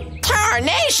miss it?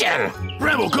 Tarnation!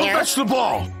 Bramble, go fetch the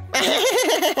ball. I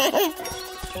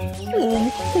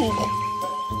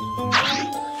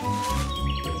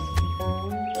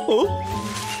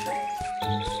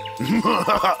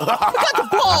got the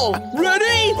ball!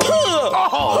 Ready?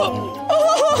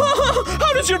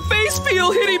 How does your face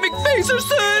feel, Hitty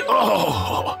McFacerson?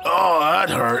 Oh, that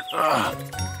hurt.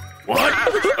 What?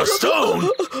 A stone?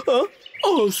 A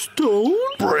stone?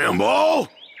 Bramble?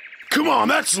 Come on,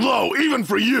 that's low, even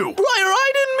for you. Briar,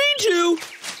 I didn't mean to.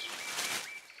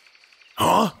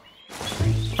 Huh?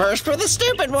 First for the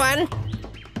stupid one.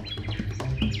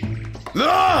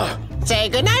 Ah! Say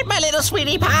goodnight, my little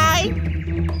sweetie pie.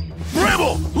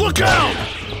 Bramble, look out!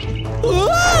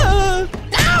 Ah!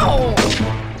 Ow!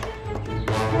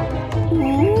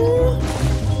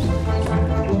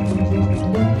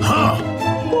 Huh?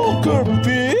 Logger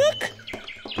Vick?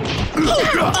 Look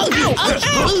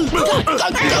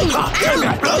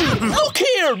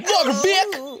here, Logger Vick!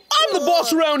 I'm the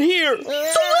boss around here, so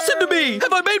listen to me!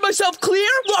 Have I made myself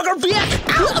clear, Logger Vick?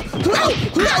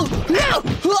 Stop!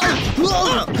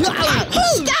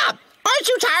 Aren't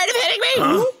you tired of hitting me?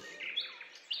 Huh?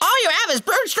 All you have is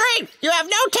brute strength. You have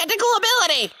no technical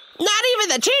ability. Not even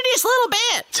the teeniest little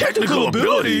bit. Technical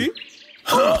ability?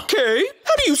 Huh. Okay,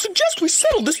 how do you suggest we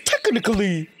settle this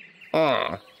technically?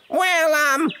 Well,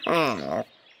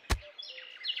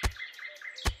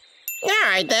 all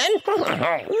right then.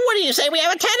 What do you say we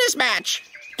have a tennis match?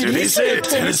 Did he say a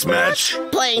tennis match?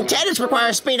 Playing tennis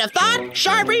requires speed of thought,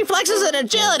 sharp reflexes, and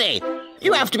agility.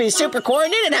 You have to be super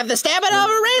coordinated and have the stamina of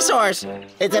a racehorse.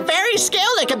 It's a very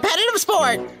skilled and competitive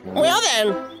sport. Well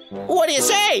then, what do you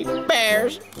say,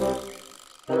 bears?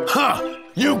 Huh,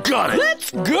 you got it.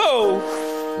 Let's go!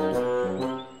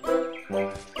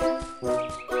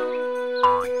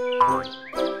 Ready!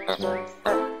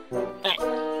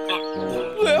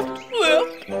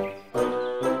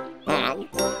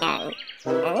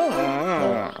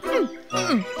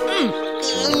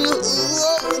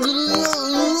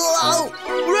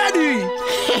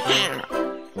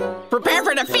 Prepare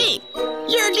for defeat!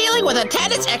 You're dealing with a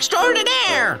tennis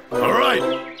extraordinaire! All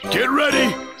right, get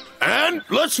ready, and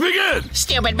let's begin!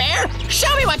 Stupid bear,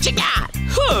 show me what you got!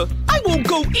 Huh, I won't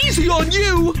go easy on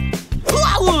you!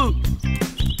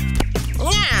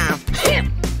 Yeah.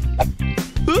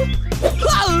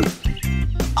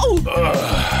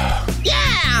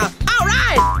 Yeah! All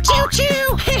right!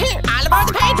 Choo-choo! All aboard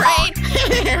the pain train!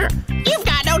 You've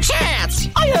got no chance!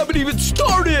 I haven't even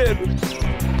started!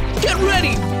 Get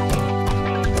ready!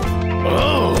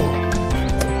 Oh!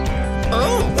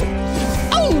 Oh!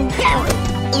 Oh!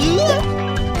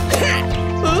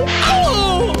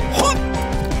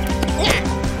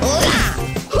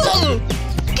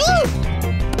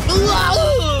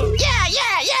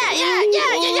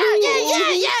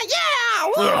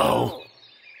 Oh!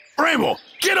 Bramble,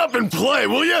 get up and play,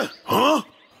 will you? Huh?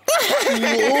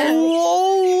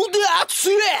 Oh, that's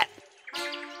it!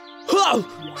 Huh.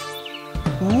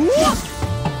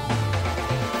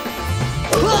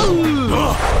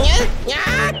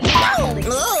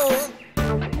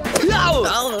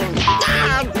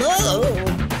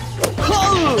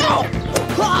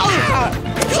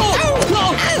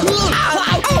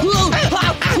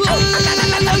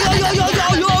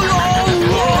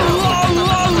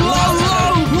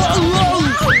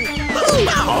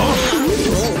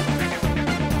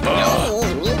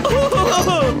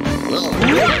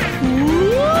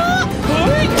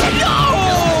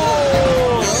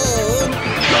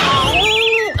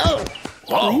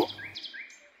 Whoa!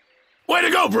 Way to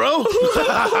go, bro!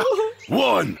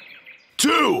 1,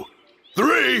 2,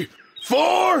 3,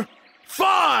 4,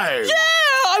 5! Yeah!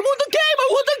 I won the game! I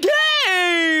won the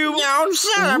game! Don't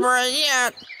celebrate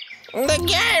yet. The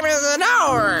game isn't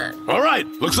over. All right,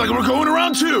 looks like we're going to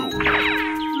round 2.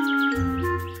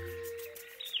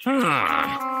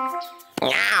 Now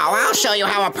I'll show you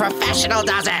how a professional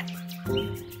does it.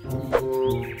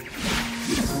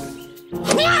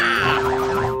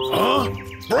 Huh?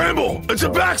 Bramble, it's a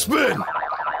backspin!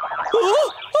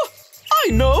 I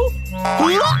know!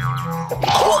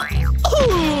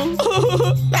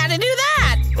 How to do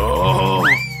that? Oh.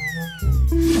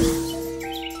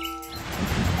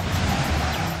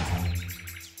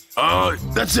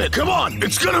 That's it. Come on,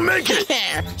 it's gonna make it.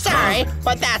 Sorry,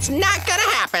 but that's not gonna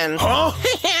happen. Huh?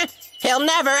 He'll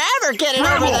never ever get it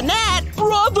over the net.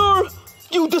 Brother!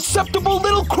 You deceptible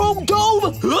little chrome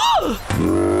dome!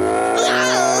 Yeah!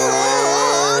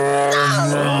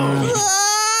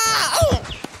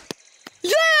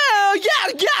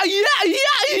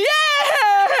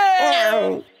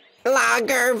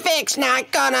 Logger Vick's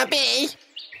not gonna be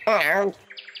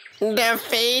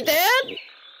defeated.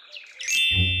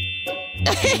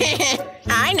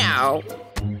 I know.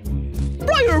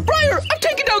 Briar! I'm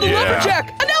taking down the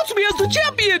lumberjack! Announce me as the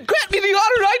champion! Grant me the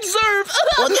honor I deserve!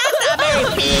 Well, that's not very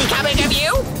becoming of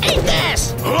you! Eat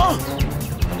this! Huh?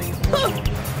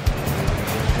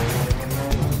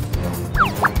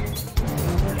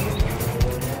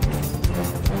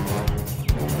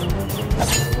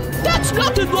 That's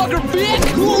nothing, Logger Vick!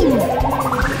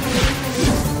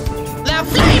 The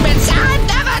flaming sun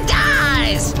never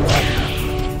dies!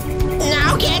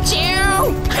 Now get you!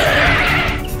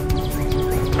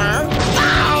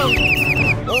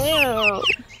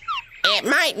 It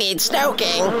might need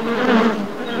stoking.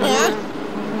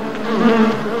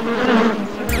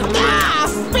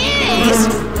 Bees!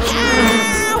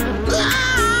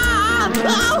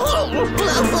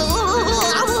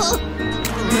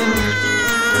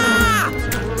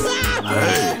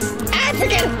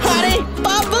 African honey,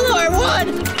 buffalo or wood,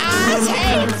 Oz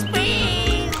hates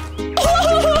bees!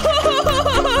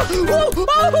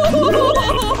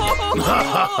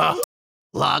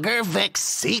 Logger Vick's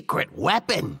secret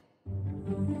weapon.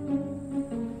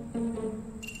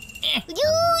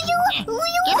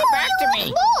 Give it back to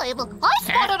me. Live. I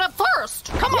spotted it first.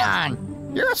 Come on.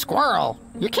 You're a squirrel.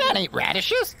 You can't eat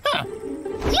radishes. Huh.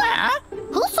 Yeah.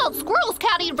 Who said squirrels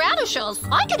can't eat radishes?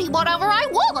 I can eat whatever I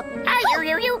want.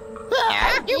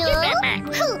 You give that back.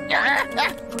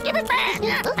 Give it back.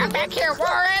 Come back here,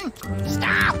 Warren.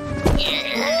 Stop. Give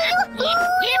it.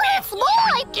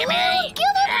 Give me. Give it back.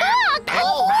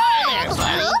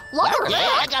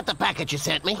 I got the package you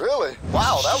sent me. Really?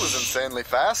 Wow, that was insanely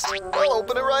fast. I'll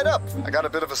open it right up. I got a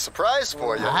bit of a surprise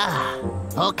for you. Ah,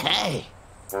 okay.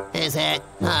 Is it,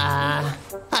 a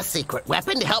secret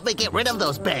weapon to help me get rid of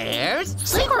those bears?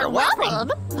 Secret weapon?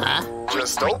 Huh?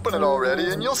 Just open it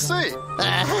already and you'll see.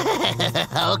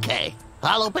 Okay,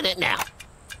 I'll open it now.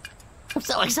 I'm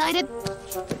so excited.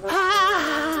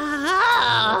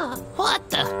 What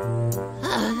the?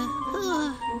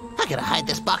 I gotta hide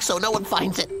this box so no one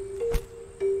finds it.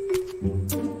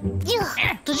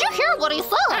 Did you hear what he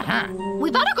said? We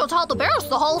better go tell the bears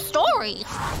the whole story.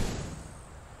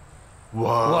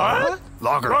 What?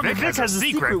 Logger Vick has a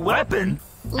secret weapon?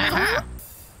 I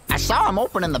saw him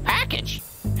opening the package.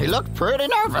 He looked pretty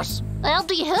nervous. And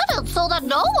he hid it so that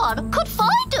no one could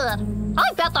find it.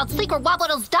 I bet that secret weapon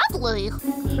is deadly.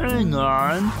 Hang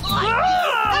on.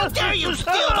 How dare you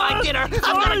steal my dinner?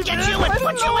 I'm gonna get you and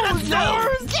put you in a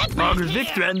zoo! Get me! Logger Vick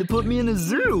threatened to put me in a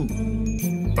zoo.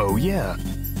 Oh, yeah.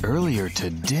 Earlier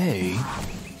today...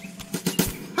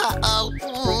 Uh-oh.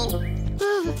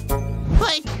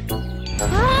 Wait.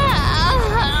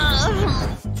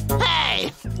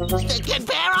 Hey! Stinking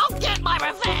bear, I'll get my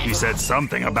revenge! He said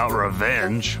something about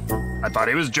revenge. I thought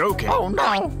he was joking. Oh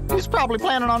no, he's probably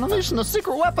planning on unleashing a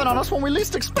secret weapon on us when we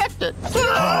least expect it.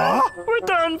 Huh? We're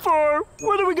done for.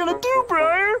 What are we gonna do,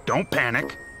 Briar? Don't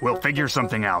panic. We'll figure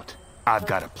something out. I've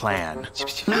got a plan.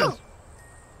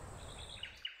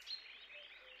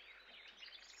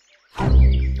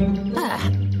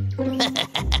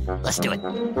 Let's do it.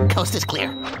 Coast is clear.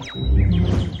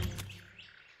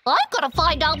 I'm gonna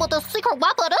find out what the secret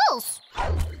weapon is.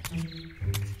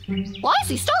 Why is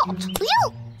he stopped?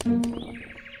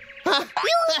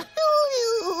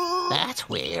 That's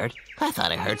weird. I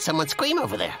thought I heard someone scream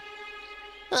over there.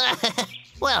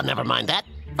 Well, never mind that.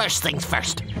 First things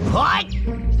first. What?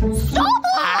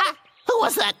 Stop! Who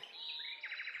was that?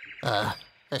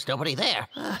 There's nobody there.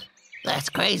 That's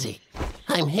crazy.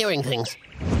 I'm hearing things.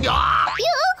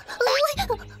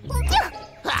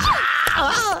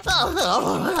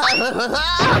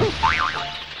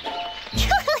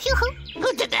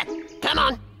 Who did that? Come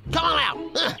on out.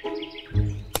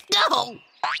 No!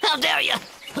 How dare you?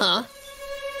 Huh?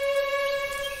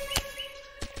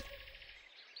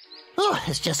 Oh,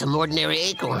 it's just some ordinary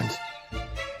acorns.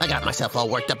 I got myself all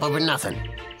worked up over nothing.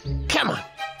 Come on,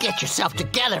 get yourself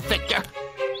together, Victor.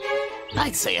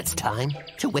 I'd say it's time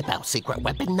to whip out secret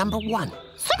weapon number 1.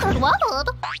 Secret weapon?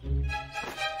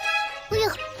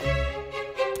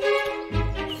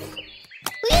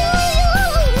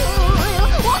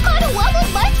 What kind of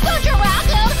weapon makes such a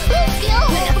racket?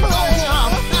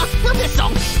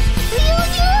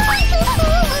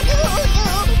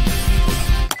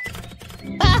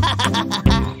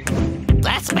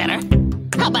 That's better.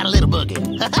 How about a little boogie?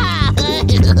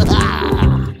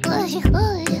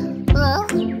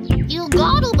 You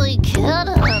gotta be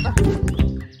kidding.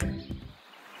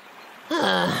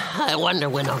 I wonder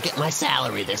when I'll get my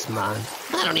salary this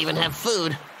month. I don't even have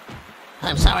food.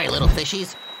 I'm sorry, little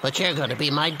fishies, but you're gonna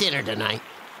be my dinner tonight.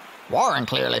 Warren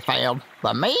clearly failed,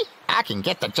 but me, I can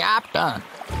get the job done.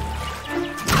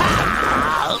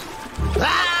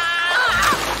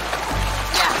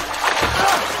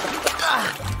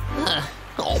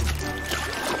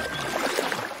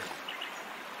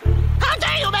 How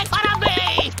dare you make fun of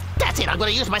me? That's it, I'm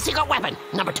gonna use my secret weapon,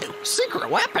 number 2. Secret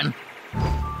weapon?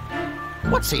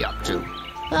 What's he up to?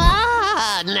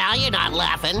 Now you're not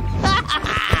laughing.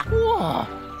 Whoa,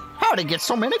 how'd he get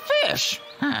so many fish?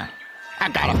 I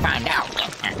gotta find out.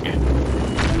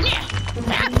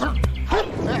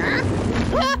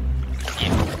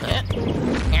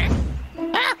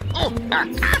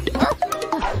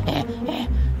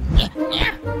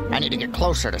 I need to get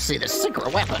closer to see the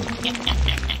secret weapon.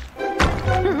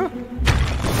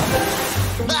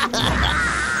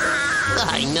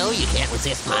 I know you can't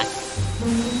resist my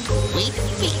sweet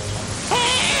feet.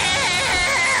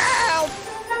 Help!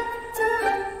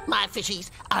 My fishies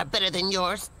are better than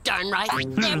yours, darn right.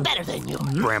 They're better than yours.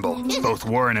 Bramble, both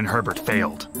Warren and Herbert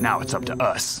failed. Now it's up to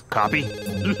us. Copy?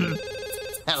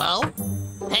 Hello?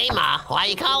 Hey, Ma, why are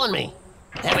you calling me?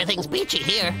 Everything's peachy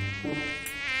here.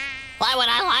 Why would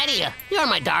I lie to you? You're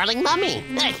my darling mummy.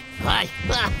 Hey,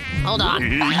 hold on.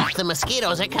 The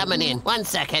mosquitoes are coming in. 1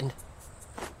 second.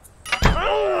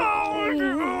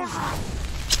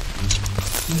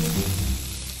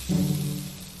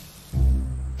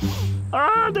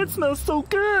 That smells so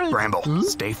good. Bramble,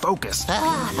 stay focused.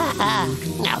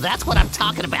 Now that's what I'm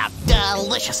talking about.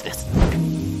 Deliciousness.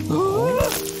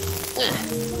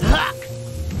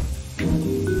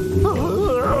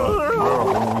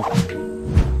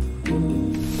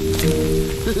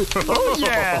 Oh,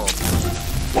 yeah.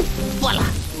 Voila.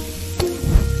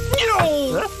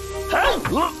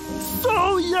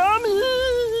 So yummy.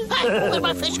 Hey, where'd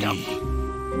my fish go?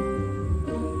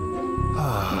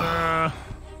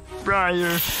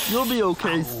 Briar, you'll be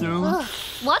okay soon.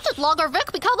 Why did Logger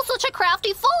Vick become such a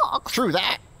crafty fox? True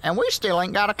that. And we still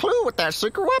ain't got a clue what that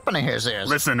secret weapon of his is.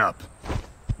 Listen up.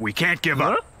 We can't give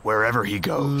up wherever he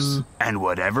goes. And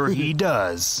whatever he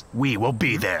does, we will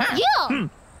be there. Yeah!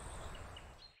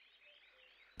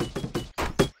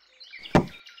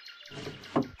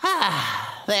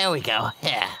 There we go.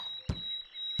 Yeah.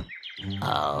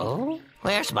 Oh,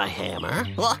 where's my hammer?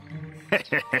 What?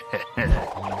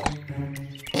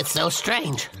 It's so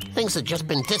strange. Things have just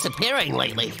been disappearing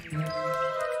lately.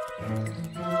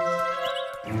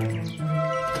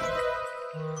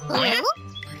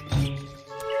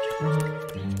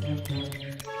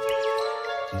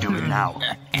 Do it now.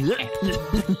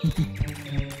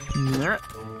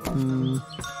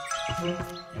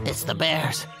 It's the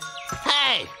bears.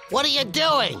 Hey, what are you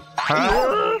doing?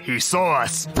 Huh? He saw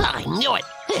us. I knew it.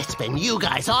 It's been you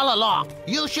guys all along.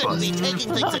 You shouldn't be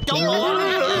taking things that don't belong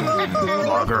to you.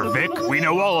 Logger Vick, we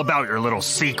know all about your little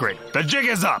secret. The jig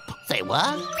is up. Say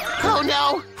what? Oh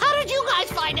no! How did you guys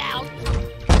find out?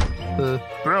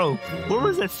 Bro, what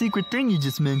was that secret thing you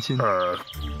just mentioned?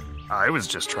 I was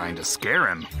just trying to scare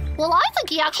him. Well, I think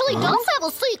he actually does have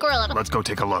a secret. Let's go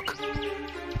take a look.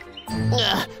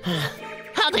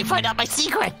 How'd they find out my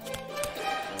secret?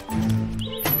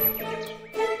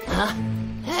 Huh?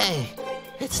 Hey,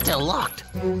 it's still locked.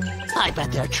 I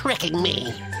bet they're tricking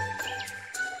me.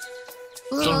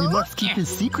 So he must keep his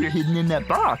secret hidden in that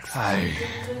box.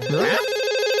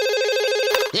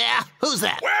 Yeah, who's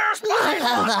that? Where's my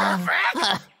Logger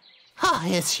Vick? Oh,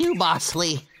 it's you, Boss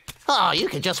Lee. Oh, you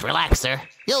can just relax, sir.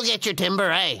 You'll get your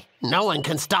timber, eh? No one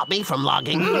can stop me from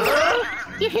logging.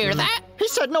 You hear that? He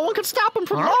said no one can stop him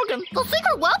from logging. The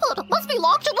secret weapon must be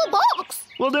locked in the box.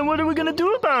 Well, then what are we gonna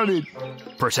do about it?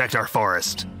 Protect our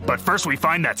forest. But first we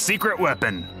find that secret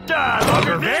weapon.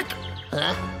 Logger Vick!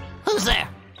 Huh? Who's there?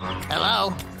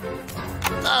 Hello?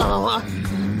 Oh,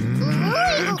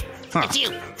 It's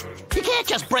you. You can't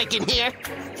just break in here.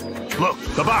 Look,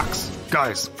 the box.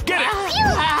 Guys, get it!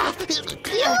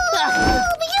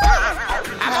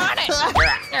 I'm on it!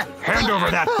 Hand over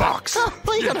that box. Oh,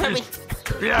 you gonna hurt me.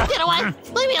 Get away!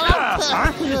 Leave me alone!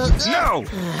 No!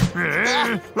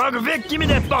 Logger Vick, give me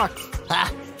that box!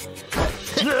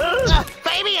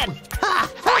 Fabian!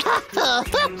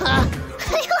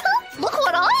 Look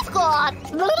what I've got!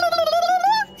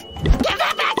 Give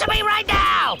that back to me right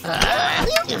now!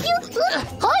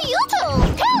 Hi, you two!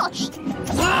 Catch!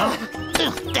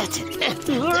 That's it.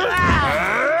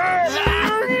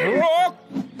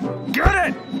 Get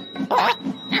it!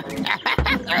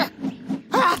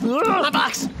 My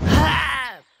box!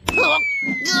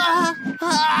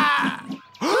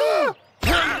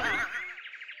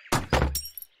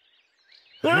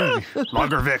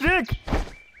 Logger Vick!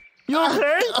 You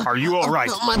okay? Are you all right?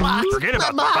 My box! Forget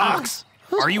about the box!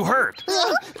 Are you hurt?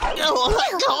 Let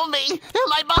go of me!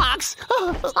 My box!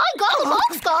 I got the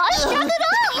box, guys! Check it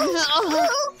out!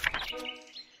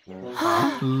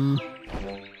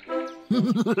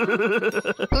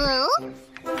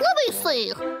 Let me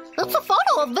see. It's a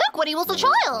photo of Vic when he was a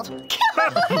child.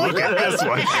 Look at this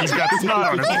one. He's got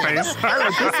snot on his face. I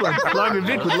like this one. Logger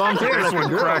Vick with long hair. This one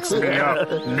cracks me up.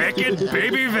 Naked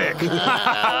baby Vic.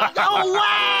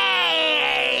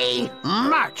 Away!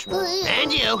 March!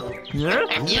 And you. Yeah?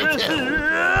 And you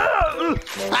too.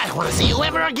 I don't want to see you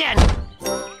ever again.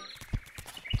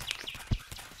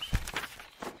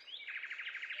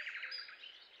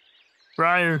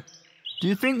 Briar, do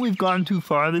you think we've gone too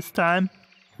far this time?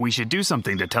 We should do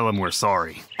something to tell him we're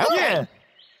sorry. Yeah.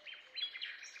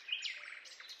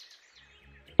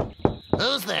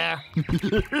 Who's there?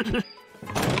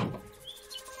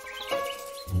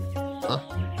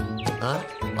 Huh?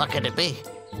 What could it be?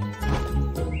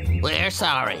 We're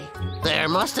sorry. There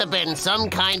must have been some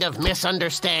kind of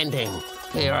misunderstanding.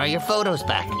 Here are your photos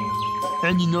back.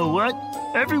 And you know what?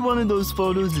 Every one of those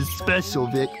photos is special,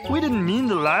 Vic. We didn't mean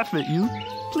to laugh at you.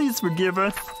 Please forgive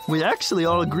us. We actually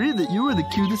all agreed that you were the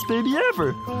cutest baby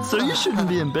ever. So you shouldn't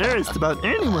be embarrassed about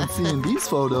anyone seeing these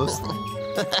photos.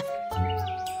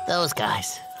 Those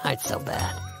guys aren't so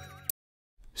bad.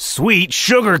 Sweet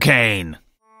Sugarcane!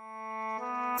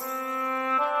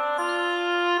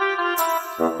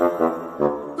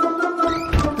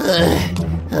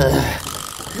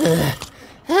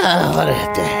 Oh, what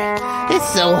a day. It's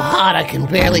so hot I can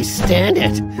barely stand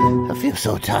it. I feel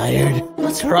so tired.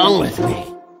 What's wrong with me?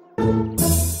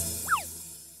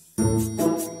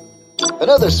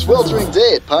 Another sweltering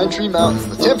day at Pine Tree Mountain.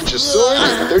 The temperature's soaring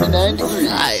to 39 degrees.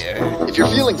 Tired. If you're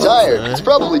feeling tired, it's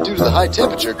probably due to the high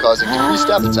temperature causing decreased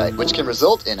appetite, which can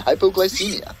result in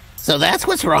hypoglycemia. So that's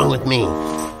what's wrong with me.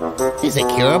 Is it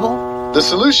curable? The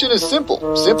solution is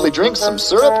simple. Simply drink some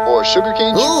syrup or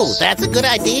sugarcane juice. Ooh, that's a good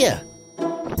idea.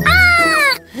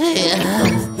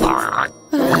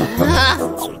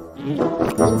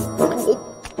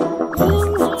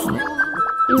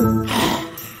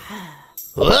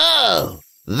 Whoa,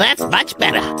 that's much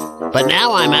better. But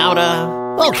now I'm out of...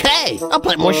 Okay, I'll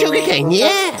plant more sugarcane,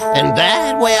 yeah. And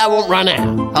that way I won't run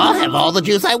out. I'll have all the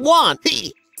juice I want.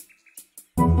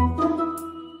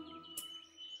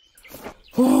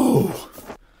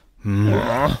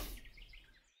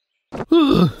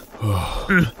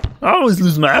 I always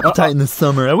lose my appetite in the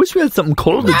summer. I wish we had something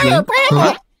cold to drink.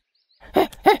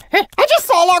 I just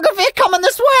saw Logger Vick coming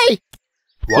this way.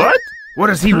 What? What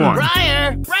does he want?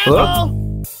 Briar,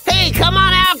 Bramble! Hey, come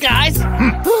on out, guys!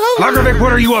 Logger Vick,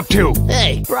 what are you up to?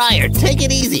 Hey, Briar, take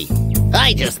it easy.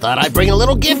 I just thought I'd bring a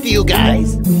little gift to you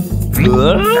guys.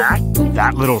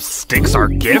 That little stick's our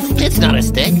gift? It's not a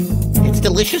stick. It's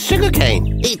delicious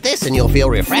sugarcane. Eat this and you'll feel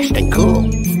refreshed and cool.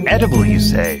 Edible, you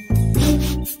say?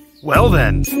 Well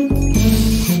then,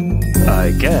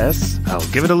 I guess I'll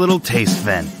give it a little taste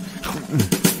then.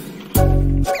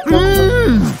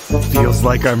 Feels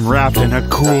like I'm wrapped in a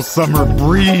cool summer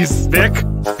breeze, Vic.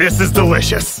 This is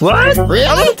delicious. What? Really?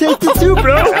 I want to taste it too,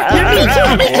 bro.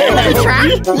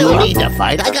 No need to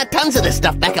fight. I got tons of this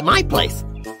stuff back at my place.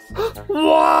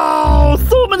 Wow,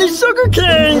 so many sugar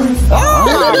canes!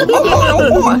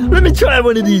 Let me try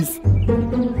one of these.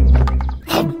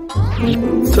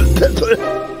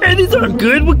 Hey, these aren't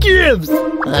good. What gives?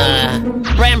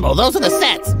 Bramble, those are the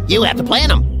sets. You have to plant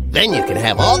them. Then you can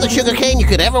have all the sugarcane you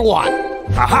could ever want.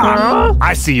 Aha!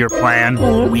 I see your plan.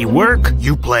 We work,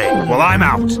 you play. Well, I'm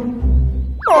out.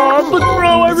 Oh, but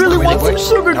bro, I really want some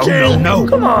sugarcane. No.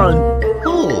 Come on.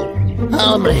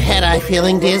 Oh, my head, I'm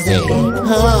feeling dizzy.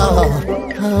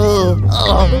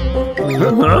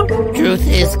 Truth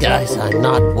is, guys, I'm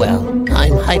not well.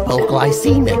 I'm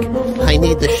hypoglycemic. I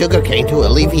need the sugarcane to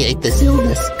alleviate this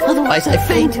illness. Otherwise, I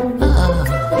faint.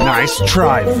 Nice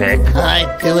try, Vic.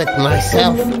 I'd do it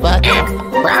myself, but...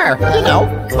 You know,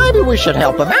 maybe we should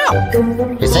help him out.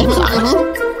 He seems honest.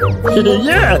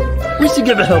 Yeah, we should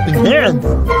give a helping hand.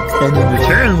 And in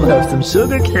return, we'll have some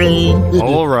sugarcane.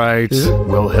 All right,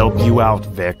 we'll help you out,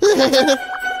 Vic.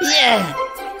 Yeah.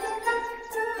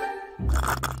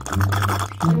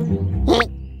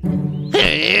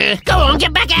 Go on,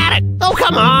 get back at it. Oh,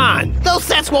 come on. Those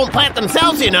sets won't plant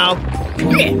themselves, you know.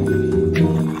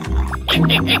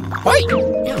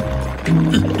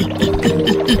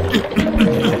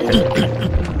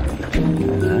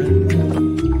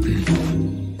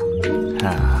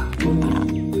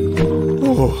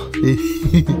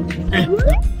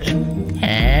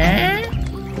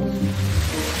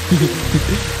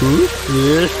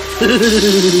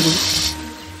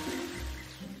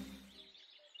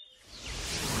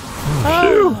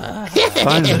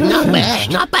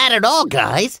 Not bad at all,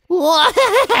 guys.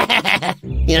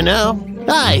 You know,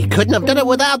 I couldn't have done it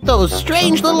without those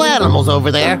strange little animals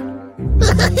over there.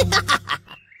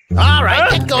 All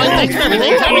right, get going. Thanks for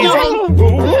everything. Time to go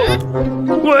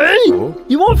home. Wait,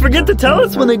 you won't forget to tell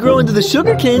us when they grow into the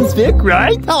sugar canes, Vic,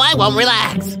 right? Oh, I won't.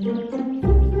 Relax.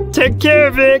 Take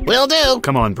care, Vic. Will do.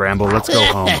 Come on, Bramble, let's go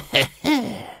home.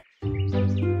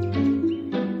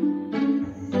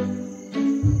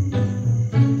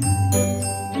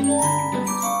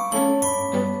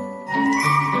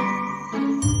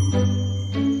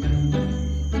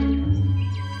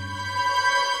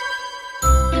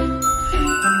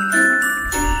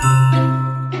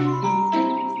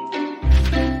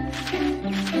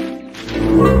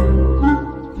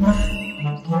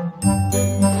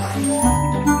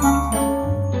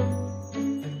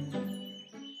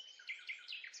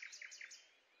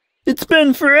 It's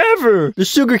been forever. The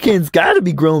sugarcane's gotta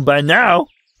be grown by now.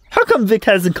 How come Vic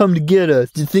hasn't come to get us?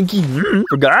 Do you think he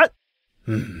forgot?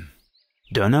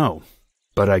 Dunno.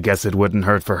 But I guess it wouldn't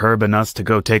hurt for Herb and us to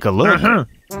go take a look. Oh,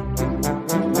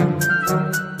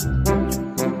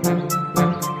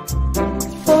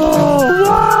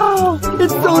 wow!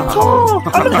 It's so tall!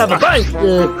 I'm gonna have a bite!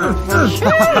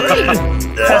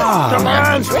 Come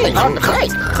on! It's really hard to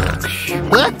bite.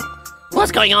 What?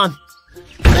 What's going on?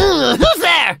 Who's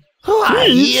there? Who are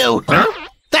you? Huh?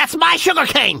 That's my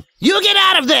sugarcane! You get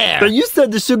out of there! But you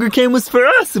said the sugarcane was for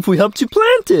us if we helped you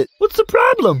plant it. What's the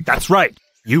problem? That's right.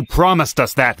 You promised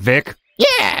us that, Vic.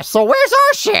 Yeah, so where's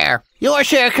our share? Your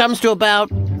share comes to about...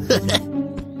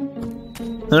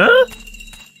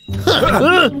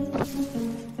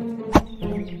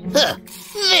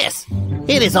 This!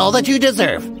 It is all that you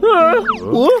deserve.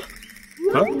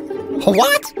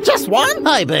 What? Just one?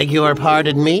 I beg your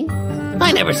pardon me.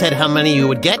 I never said how many you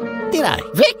would get, did I?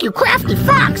 Vic, you crafty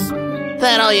fox!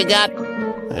 That all you got?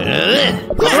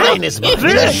 Mine is mine.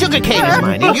 The sugarcane is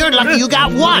mine, and you're lucky you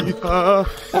got one.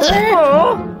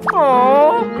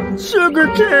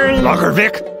 Sugarcane. Logger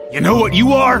Vick, you know what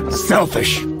you are?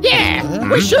 Selfish. Yeah,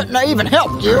 we shouldn't have even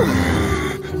helped you.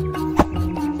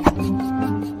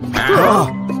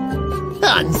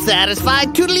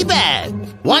 Unsatisfied toodly bad.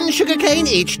 One sugarcane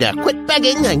each. Now quit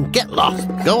begging and get lost.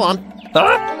 Go on.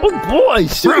 Oh boy,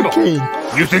 Sugarcane.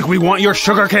 Bramble, you think we want your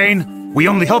sugarcane? We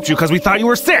only helped you because we thought you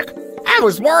were sick. I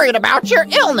was worried about your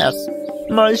illness.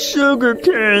 My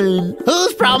sugarcane.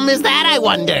 Whose problem is that, I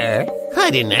wonder? I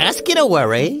didn't ask you to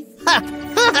worry.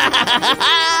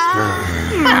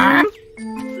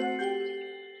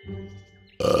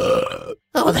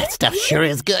 Oh, that stuff sure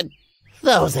is good.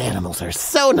 Those animals are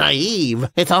so naive.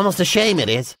 It's almost a shame it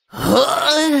is.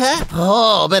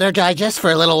 Oh, better digest for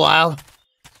a little while.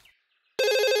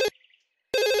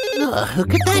 Who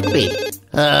could that be?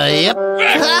 Yep.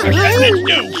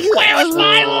 Where's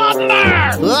my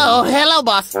lumber? Oh, hello,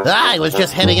 boss. I was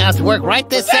just heading out to work right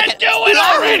this second. Do it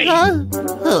already!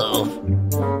 Oh,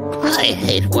 I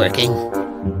hate working.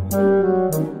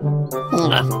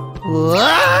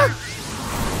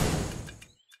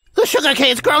 The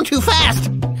sugarcane's grown too fast.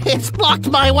 It's blocked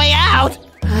my way out.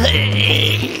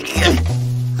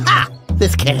 Ha!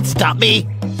 This can't stop me.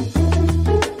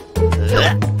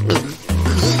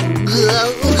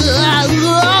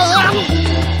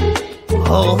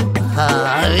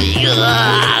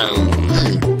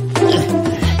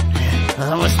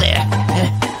 Almost there.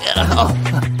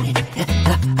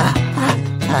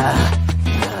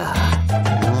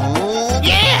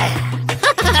 Yeah!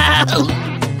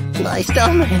 My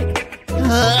stomach.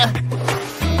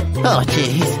 Oh,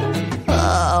 jeez.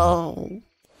 Oh.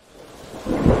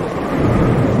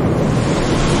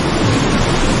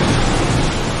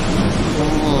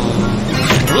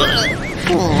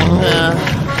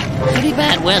 Pretty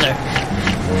bad weather.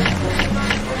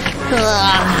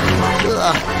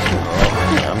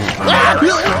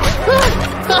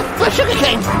 My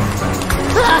sugarcane!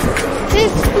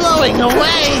 It's blowing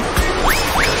away!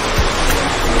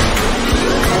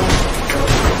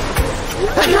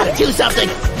 I gotta do something!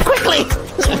 Quickly!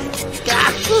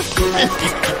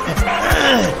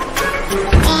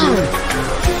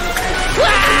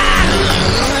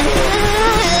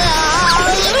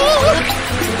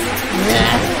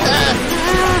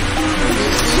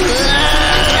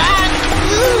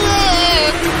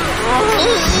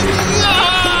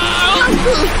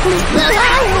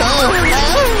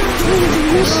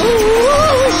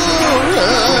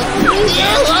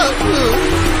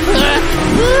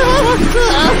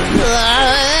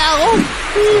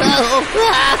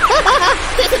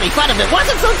 This would be fun if it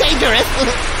wasn't so dangerous.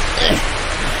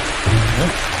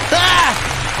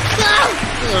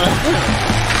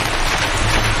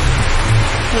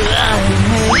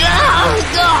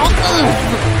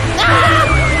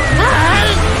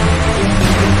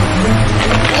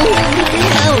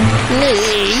 Help me.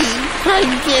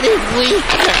 I'm getting weak.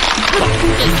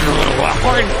 It's a little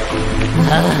awkward.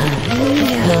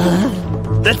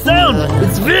 That sound!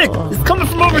 It's Vic! It's coming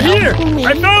from over here!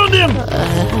 I found him!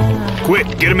 Quick,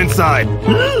 get him inside.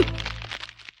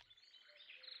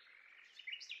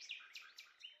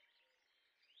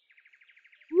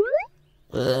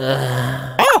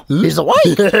 Oh, he's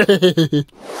awake!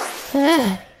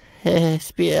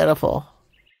 It's beautiful.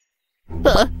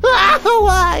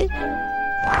 Why?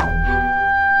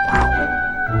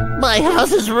 My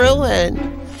house is ruined.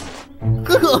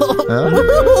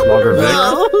 Logger Vick,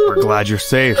 we're glad you're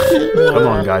safe. Come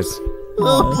on, guys.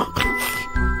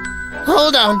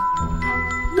 Hold on.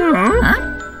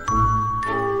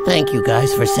 Thank you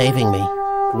guys for saving me.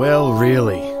 Well,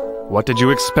 really, what did you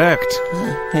expect?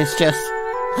 It's just,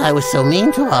 I was so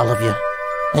mean to all of you,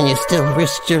 and you still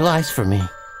risked your lives for me.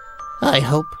 I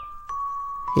hope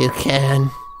you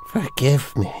can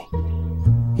forgive me.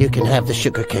 You can have the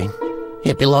sugarcane.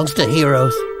 It belongs to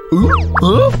heroes.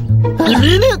 Huh? You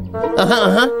mean it?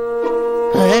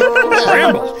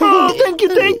 Bramble! Oh, thank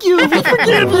you! I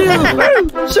forgive you!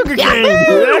 Sugarcane!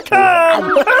 Here I come!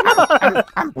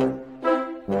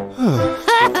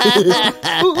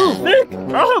 Vic,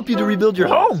 I'll help you to rebuild your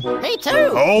home. Me too!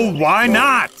 Oh, why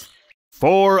not?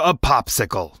 For a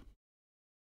popsicle.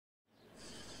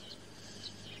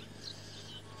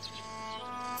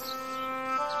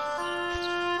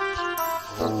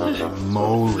 Holy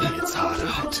moly, it's hot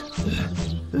out.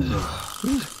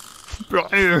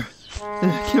 Briar,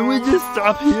 can we just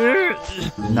stop here?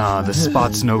 Nah, the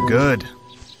spot's no good.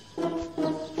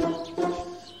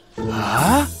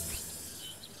 Huh?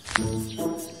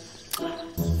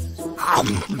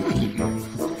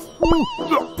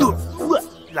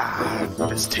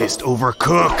 This tastes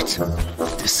overcooked.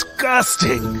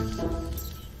 Disgusting.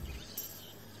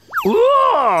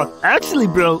 Whoa! Actually,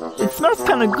 bro, it smells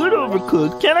kind of good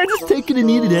overcooked. Can't I just take it and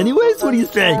eat it anyways? What do you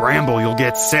think? Bramble, you'll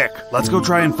get sick. Let's go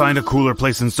try and find a cooler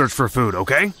place and search for food,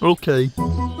 okay? Okay.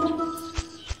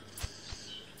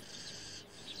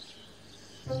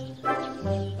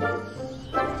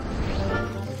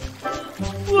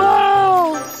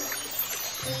 Wow!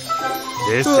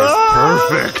 This is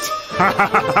perfect.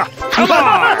 Come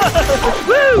on!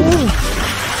 Woo!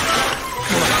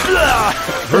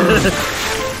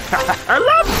 I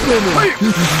love swimming!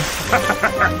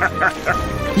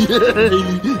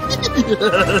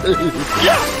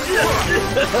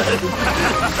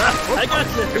 I got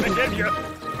you! I get you!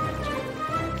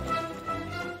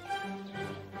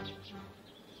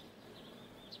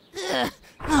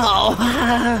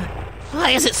 Why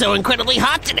is it so incredibly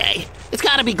hot today? It's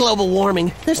gotta be global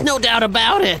warming. There's no doubt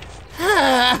about it.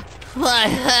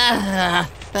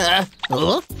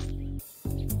 Oh?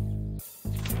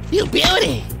 You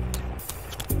beauty!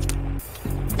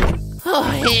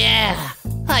 Oh, yeah.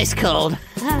 Ice cold.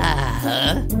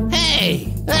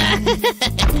 Hey!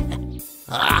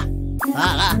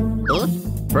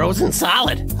 Frozen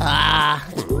solid.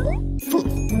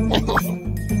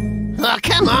 Oh,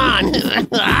 come on!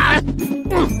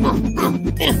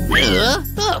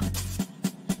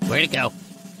 Where'd it go?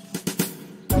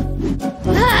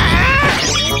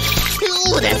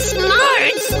 Ooh, that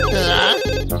smarts!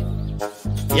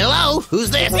 Hello?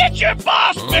 Who's this? It's your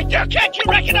boss, Victor! Can't you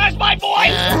recognize my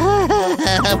voice?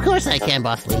 Of course I can,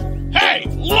 Boss Lee. Hey,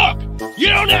 look! You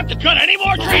don't have to cut any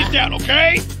more trees down,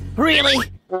 okay?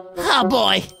 Really? Oh,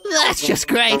 boy. That's just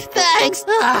great. Thanks.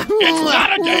 It's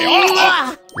not a day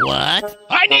off. What?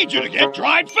 I need you to get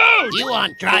dried food. You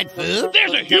want dried food?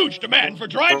 There's a huge demand for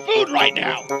dried food right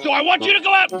now. So I want you to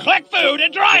go out and collect food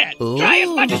and dry it. Ooh. Dry as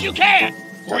much as you can,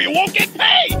 or you won't get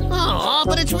paid. Oh,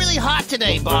 but it's really hot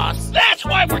today, boss. That's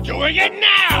why we're doing it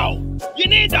now. You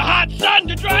need the hot sun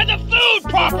to dry the food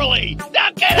properly.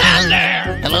 Now get out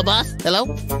there. Hello, boss? Hello?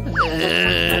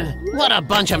 What a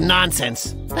bunch of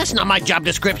nonsense. That's not my job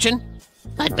description.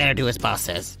 I'd better do as boss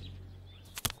says.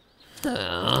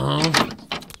 Oh.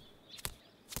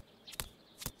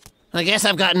 I guess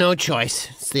I've got no choice.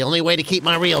 It's the only way to keep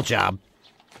my real job.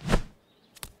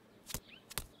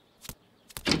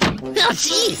 Oh,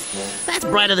 jeez! That's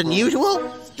brighter than usual.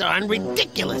 It's darn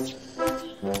ridiculous.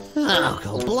 I'll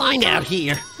go blind out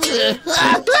here.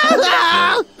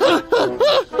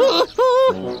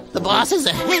 The boss is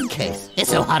a head case. It's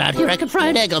so hot out here I could fry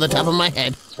an egg on the top of my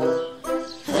head.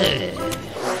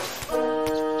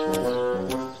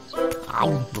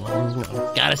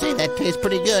 Gotta say, that tastes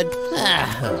pretty good.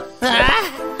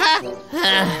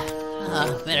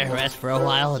 Better rest for a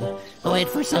while and wait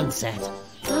for sunset.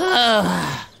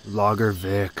 Logger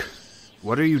Vick,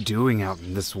 what are you doing out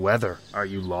in this weather? Are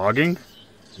you logging?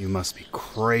 You must be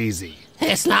crazy.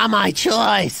 It's not my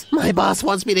choice. My boss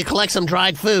wants me to collect some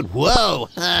dried food. Whoa!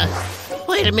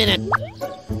 Wait a minute.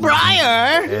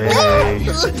 Briar! Hey.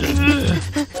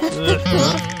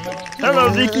 Hello,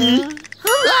 Vicky.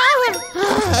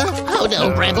 Oh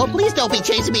no, Bramble, please don't be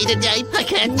chasing me today. I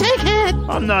can't take it.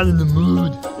 I'm not in the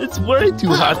mood. It's way too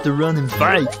hot to run and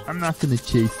fight. I'm not gonna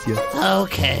chase you.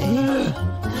 Okay.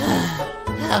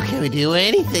 How can we do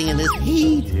anything in this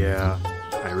heat? Yeah,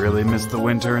 I really miss the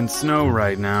winter and snow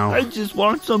right now. I just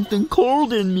want something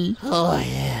cold in me. Oh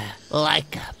yeah,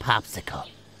 like a popsicle.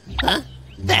 Huh?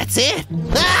 That's it.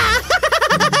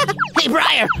 Hey,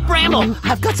 Briar, Bramble,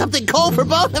 I've got something cold for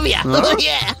both of you. Huh? Oh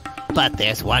yeah. But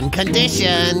there's one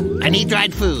condition. I need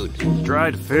dried food.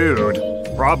 Dried food?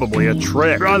 Probably a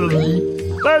trick. Probably.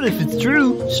 But if it's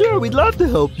true, sure, we'd love to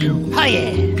help you. Oh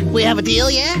yeah. We have a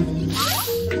deal, yeah?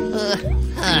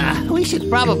 We should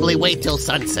probably wait till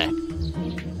sunset.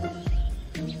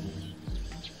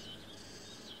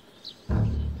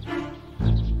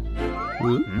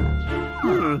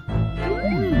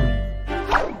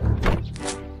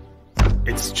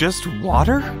 It's just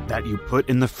water that you put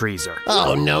in the freezer.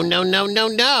 Oh, no, no, no, no,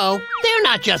 no. They're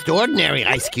not just ordinary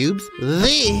ice cubes.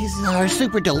 These are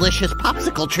super delicious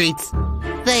popsicle treats.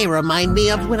 They remind me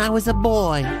of when I was a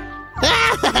boy.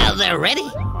 They're ready.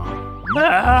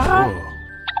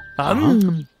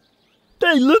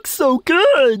 They look so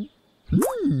good.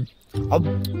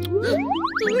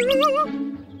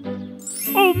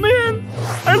 Oh man,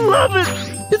 I love it.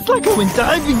 It's like I went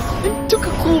diving and took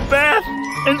a cool bath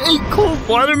and ate cold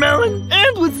watermelon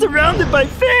and was surrounded by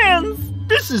fans.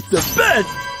 This is the best.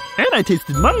 And I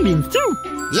tasted mung beans too.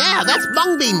 Yeah, that's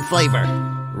mung bean flavor.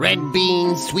 Red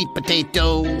beans, sweet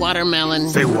potato, watermelon.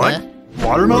 Say what?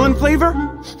 Watermelon flavor?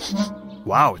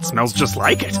 Wow, it smells just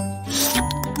like it.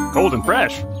 Cold and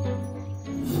fresh.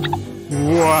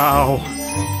 Wow.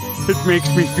 It makes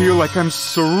me feel like I'm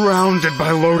surrounded by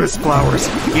lotus flowers.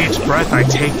 Each breath I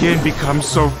take in becomes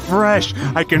so fresh,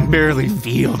 I can barely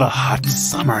feel the hot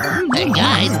summer. Hey,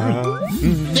 guys.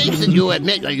 Since that you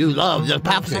admit that you love the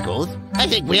popsicles, I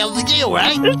think we have the deal,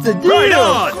 right? It's a deal! Right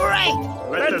on! Great!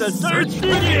 Let the search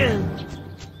begin!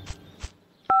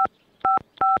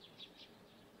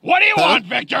 What do you want,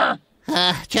 Victor?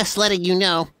 Just letting you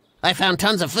know, I found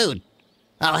tons of food.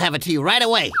 I'll have it to you right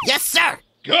away. Yes, sir!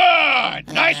 Good!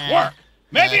 Nice work!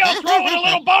 Maybe I'll throw in a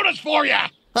little bonus for you!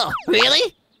 Oh,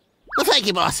 really? Well, thank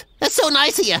you, boss. That's so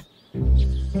nice of you.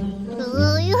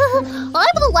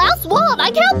 I'm the last one. I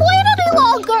can't wait any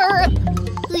longer.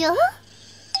 Yeah?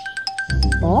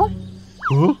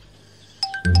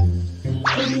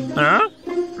 Huh?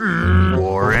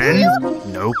 Warren,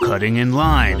 no cutting in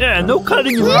line. Yeah, no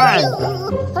cutting in line.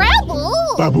 Bramble?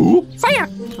 Babu? Sire!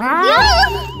 Yeah?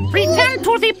 Return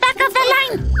to the back of the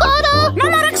line! But, no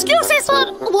more excuses!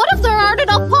 But what if there aren't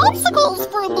enough popsicles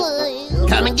for me?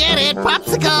 Come and get it,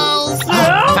 popsicles!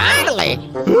 Finally!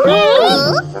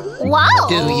 Wow!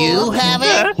 Do you have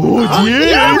it? Oh,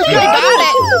 yeah! We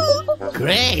got it!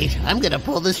 Great! I'm gonna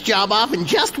pull this job off in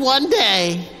just one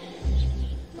day.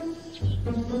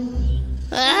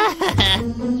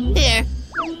 Here.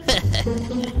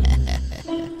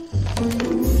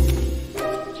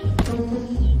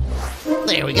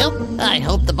 There we go. I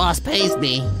hope the boss pays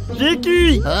me.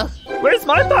 Vicky! Huh? Where's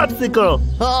my popsicle?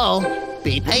 Oh,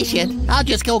 be patient. I'll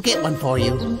just go get one for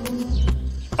you.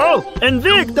 Oh, and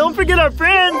Vic, don't forget our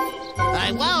friend!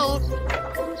 I won't.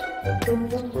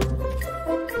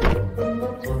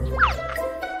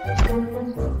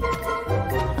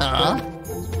 Huh?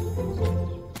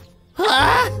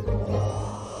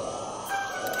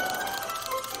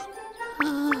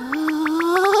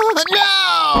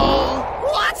 No!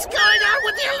 What's going on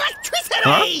with the electricity?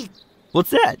 Huh? What's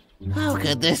that? How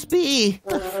could this be?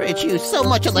 The fridge used so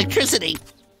much electricity.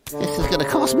 This is gonna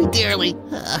cost me dearly.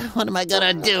 What am I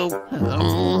gonna do?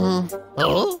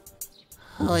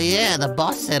 Oh yeah, the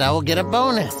boss said I will get a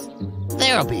bonus.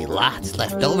 There'll be lots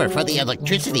left over for the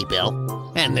electricity bill.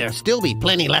 And there'll still be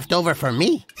plenty left over for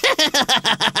me.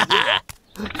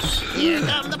 Here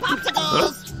come the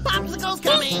popsicles! Popsicles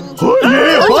coming! Oh,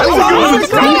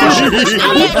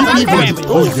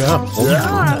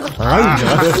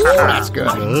 That's good.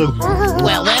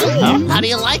 Well then, how do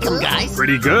you like them, guys?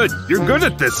 Pretty good. You're good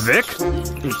at this, Vic.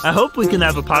 I hope we can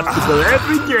have a popsicle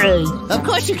every day. Of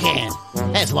course you can.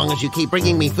 As long as you keep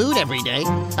bringing me food every day,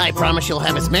 I promise you'll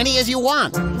have as many as you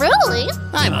want. Really?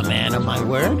 I'm a man of my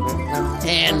word.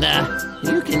 And,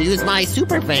 you can use my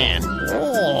super fan.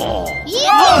 Oh.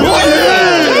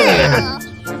 Yeah!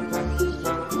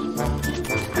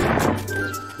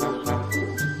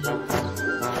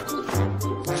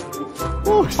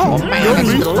 Oh, man,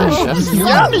 it's delicious.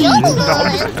 Yummy!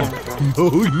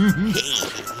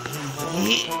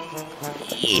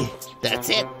 That's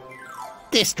it.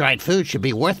 This dried food should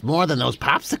be worth more than those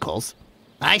popsicles.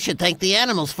 I should thank the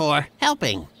animals for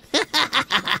helping.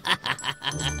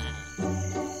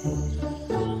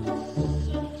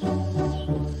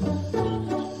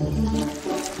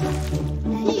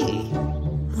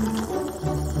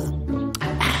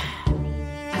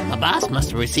 My boss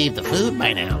must have received the food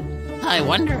by now. I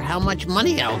wonder how much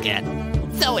money I'll get.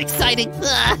 So exciting.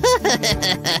 That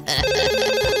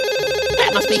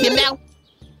must be him now.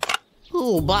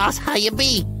 Ooh, boss, how you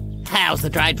be? How's the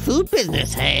dried food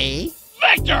business, hey?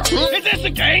 Victor, is this a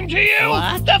game to you?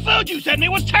 What? The food you sent me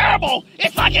was terrible.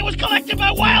 It's like it was collected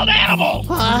by wild animals.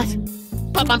 What?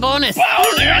 But my bonus.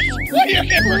 Bonus? You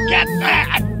can forget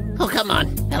that. Oh, come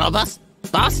on. Hello, boss?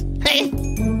 Boss? Hey?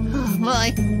 Oh,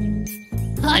 my.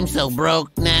 I'm so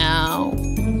broke now.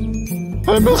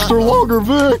 Hey, Mr. Logger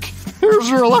Vick, here's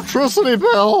your electricity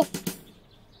bill.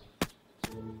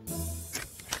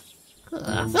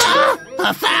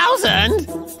 1,000?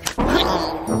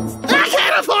 I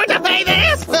can't afford to pay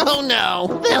this! Oh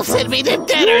no, they'll send me to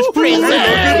debtor's prison!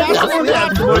 Logger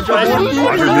Vick,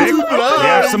 we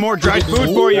have some more dried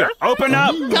food for you. Open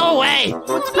up! Go away!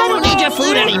 I don't need your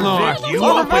food anymore! You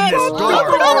open this door!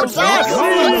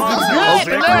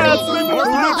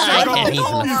 I can't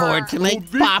even afford to make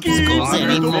popsicles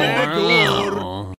anymore. Oh.